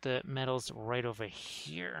what about the metals right over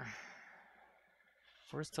here?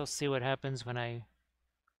 First I'll see what happens when I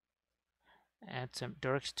add some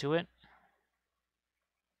darks to it.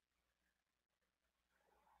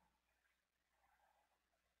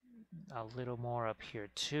 A little more up here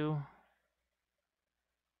too.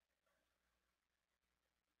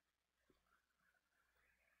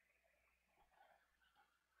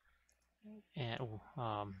 And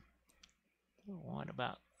what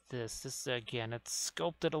about this? This again, it's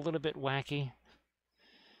sculpted a little bit wacky.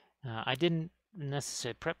 I didn't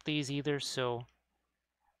necessarily prep these either, so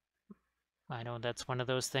I know that's one of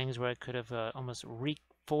those things where I could have almost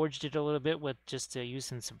reforged it a little bit with just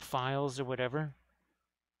using some files or whatever.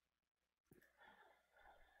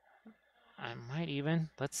 I might even,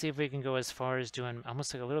 let's see if we can go as far as doing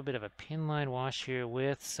almost like a little bit of a pin line wash here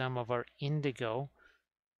with some of our indigo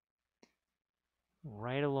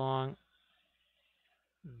right along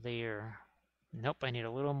there. Nope, I need a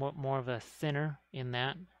little more of a thinner in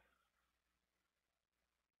that.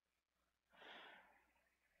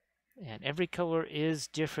 And every color is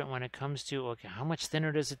different when it comes to, okay, how much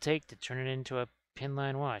thinner does it take to turn it into a pin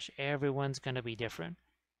line wash? Everyone's going to be different.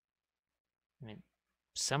 I mean,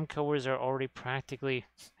 some colors are already practically,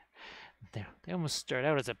 they almost start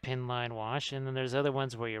out as a pin line wash, and then there's other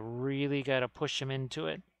ones where you really got to push them into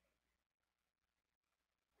it.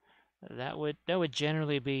 That would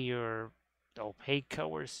generally be your opaque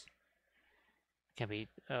colors. Can be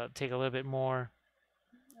take a little bit more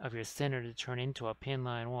of your thinner to turn into a pin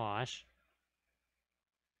line wash.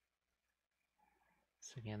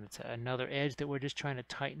 So again, that's another edge that we're just trying to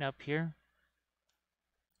tighten up here.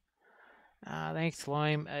 Thanks,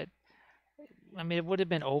 Lime. I mean, it would have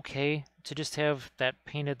been okay to just have that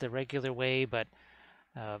painted the regular way, but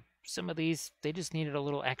some of these, they just needed a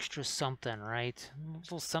little extra something, right? A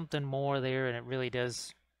little something more there, and it really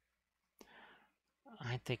does.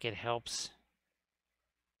 I think it helps.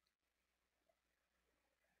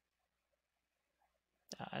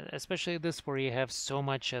 Especially this where you have so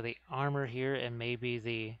much of the armor here and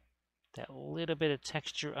maybe that little bit of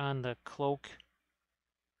texture on the cloak.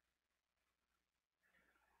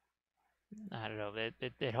 I don't know,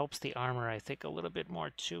 it helps the armor, I think, a little bit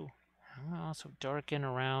more too. I'm going to also darken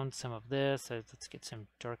around some of this. Let's get some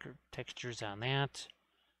darker textures on that,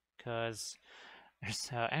 because there's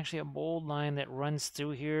actually a mold line that runs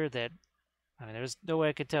through here that, I mean, there's no way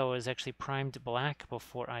I could tell it was actually primed black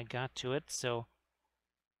before I got to it, so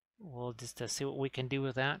we'll just see what we can do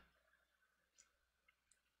with that.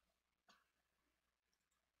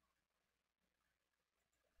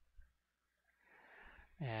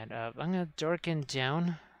 And I'm going to darken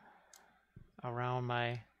down around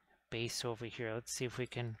my base over here. Let's see if we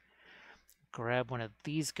can grab one of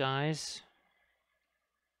these guys.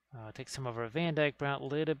 Take some of our Van Dyke brown, a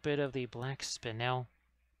little bit of the black spinel.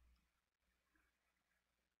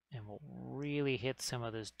 And we'll really hit some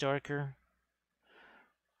of this darker.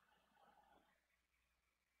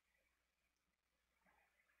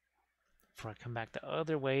 Before I come back the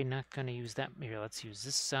other way, not going to use that. Here, let's use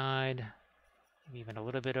this side. Even a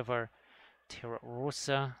little bit of our Terra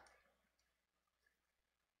Rosa.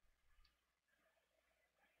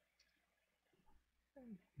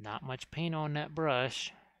 Not much paint on that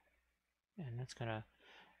brush. And that's going to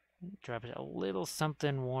drop a little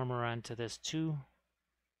something warmer onto this too.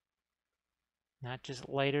 Not just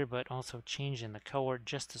lighter, but also changing the color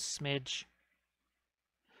just a smidge.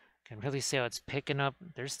 Can really see how it's picking up.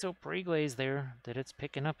 There's still pre-glaze there that it's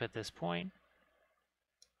picking up at this point.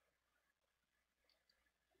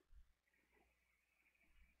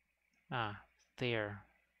 Ah, there.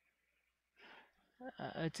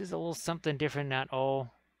 It's just a little something different, not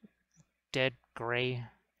all dead gray.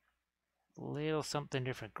 Little something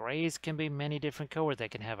different. Grays can be many different colors. They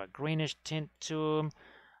can have a greenish tint to them,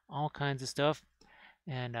 all kinds of stuff.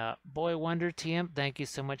 And Boy Wonder TM, thank you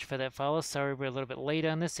so much for that follow. Sorry we're a little bit late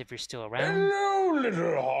on this if you're still around. Hello,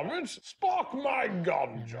 little hobbit. Spark my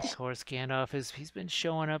gun, And of course, Gandalf he's been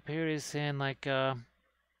showing up here. He's saying like,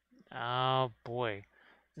 Oh boy,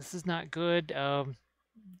 this is not good.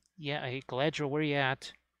 Yeah, hey, Galadriel, where you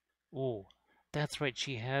at? Oh, that's right.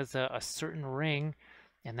 She has a certain ring,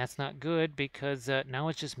 and that's not good because now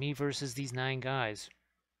it's just me versus these 9 guys.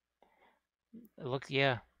 Look,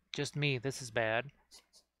 yeah, just me. This is bad.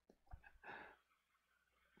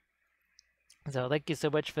 So thank you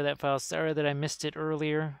so much for that file. Sorry that I missed it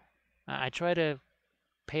earlier. I try to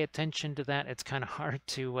pay attention to that. It's kind of hard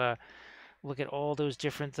to look at all those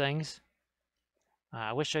different things.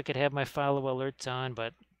 I wish I could have my follow alerts on,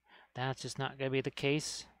 but that's just not going to be the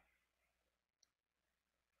case.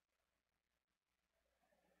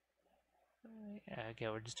 Okay,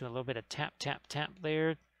 we're just doing a little bit of tap, tap, tap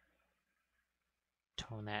there.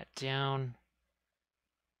 Tone that down.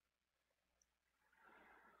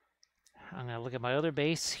 I'm going to look at my other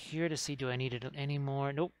base here to see, do I need it any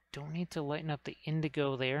more? Nope, don't need to lighten up the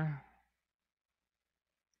indigo there.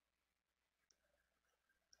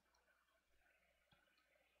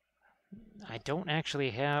 I don't actually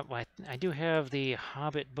have, I do have the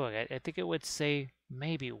Hobbit book. I think it would say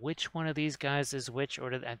maybe which one of these guys is which,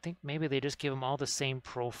 or I think maybe they just give them all the same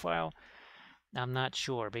profile. I'm not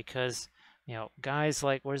sure because, you know, guys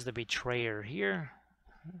like, where's the Betrayer here?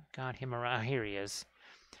 Got him around, here he is.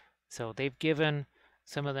 So they've given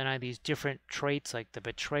some of these different traits like the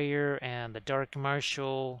Betrayer and the Dark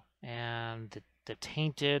Marshal and the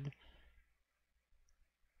Tainted.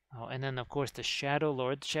 Oh, and then of course the Shadow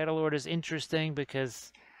Lord. The Shadow Lord is interesting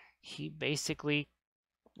because he basically,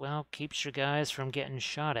 well, keeps your guys from getting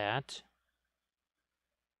shot at.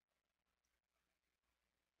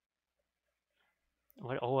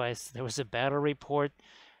 What? Oh, there was a battle report.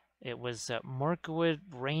 It was Mirkwood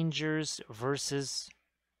Rangers versus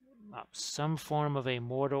some form of a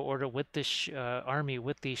mortal order with the army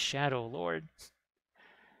with the Shadow Lord.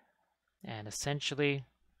 And essentially,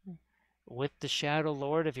 with the Shadow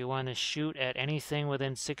Lord, if you want to shoot at anything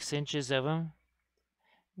within 6 inches of him,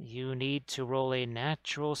 you need to roll a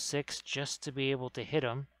natural 6 just to be able to hit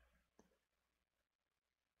him.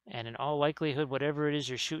 And in all likelihood, whatever it is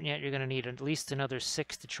you're shooting at, you're going to need at least another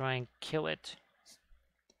 6 to try and kill it.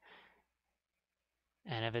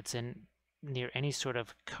 And if it's in near any sort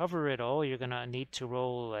of cover at all, you're going to need to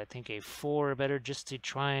roll, I think, a 4 or better just to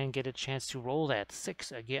try and get a chance to roll that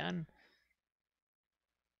 6 again.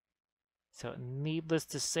 So needless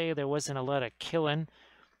to say, there wasn't a lot of killing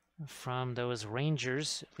from those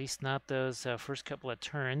Rangers, at least not those first couple of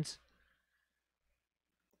turns.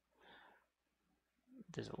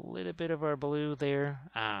 There's a little bit of our blue there.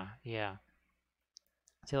 Ah, yeah.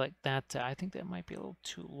 So like that, I think that might be a little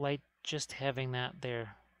too light just having that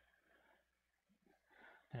there.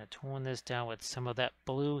 I'm going to tone this down with some of that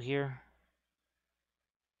blue here.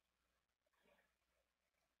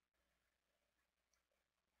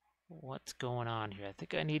 What's going on here? I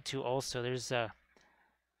think I need to also, need to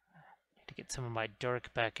get some of my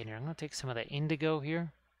dark back in here. I'm going to take some of that indigo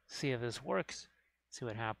here, see if this works. See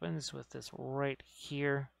what happens with this right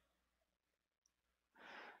here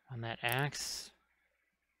on that axe.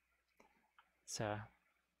 Let's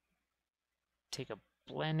take a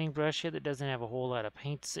blending brush here that doesn't have a whole lot of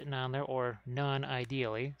paint sitting on there, or none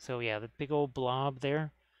ideally. So yeah, the big old blob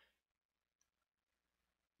there.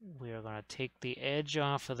 We are going to take the edge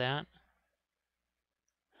off of that.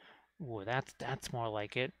 Ooh, that's more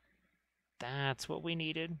like it. That's what we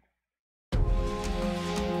needed.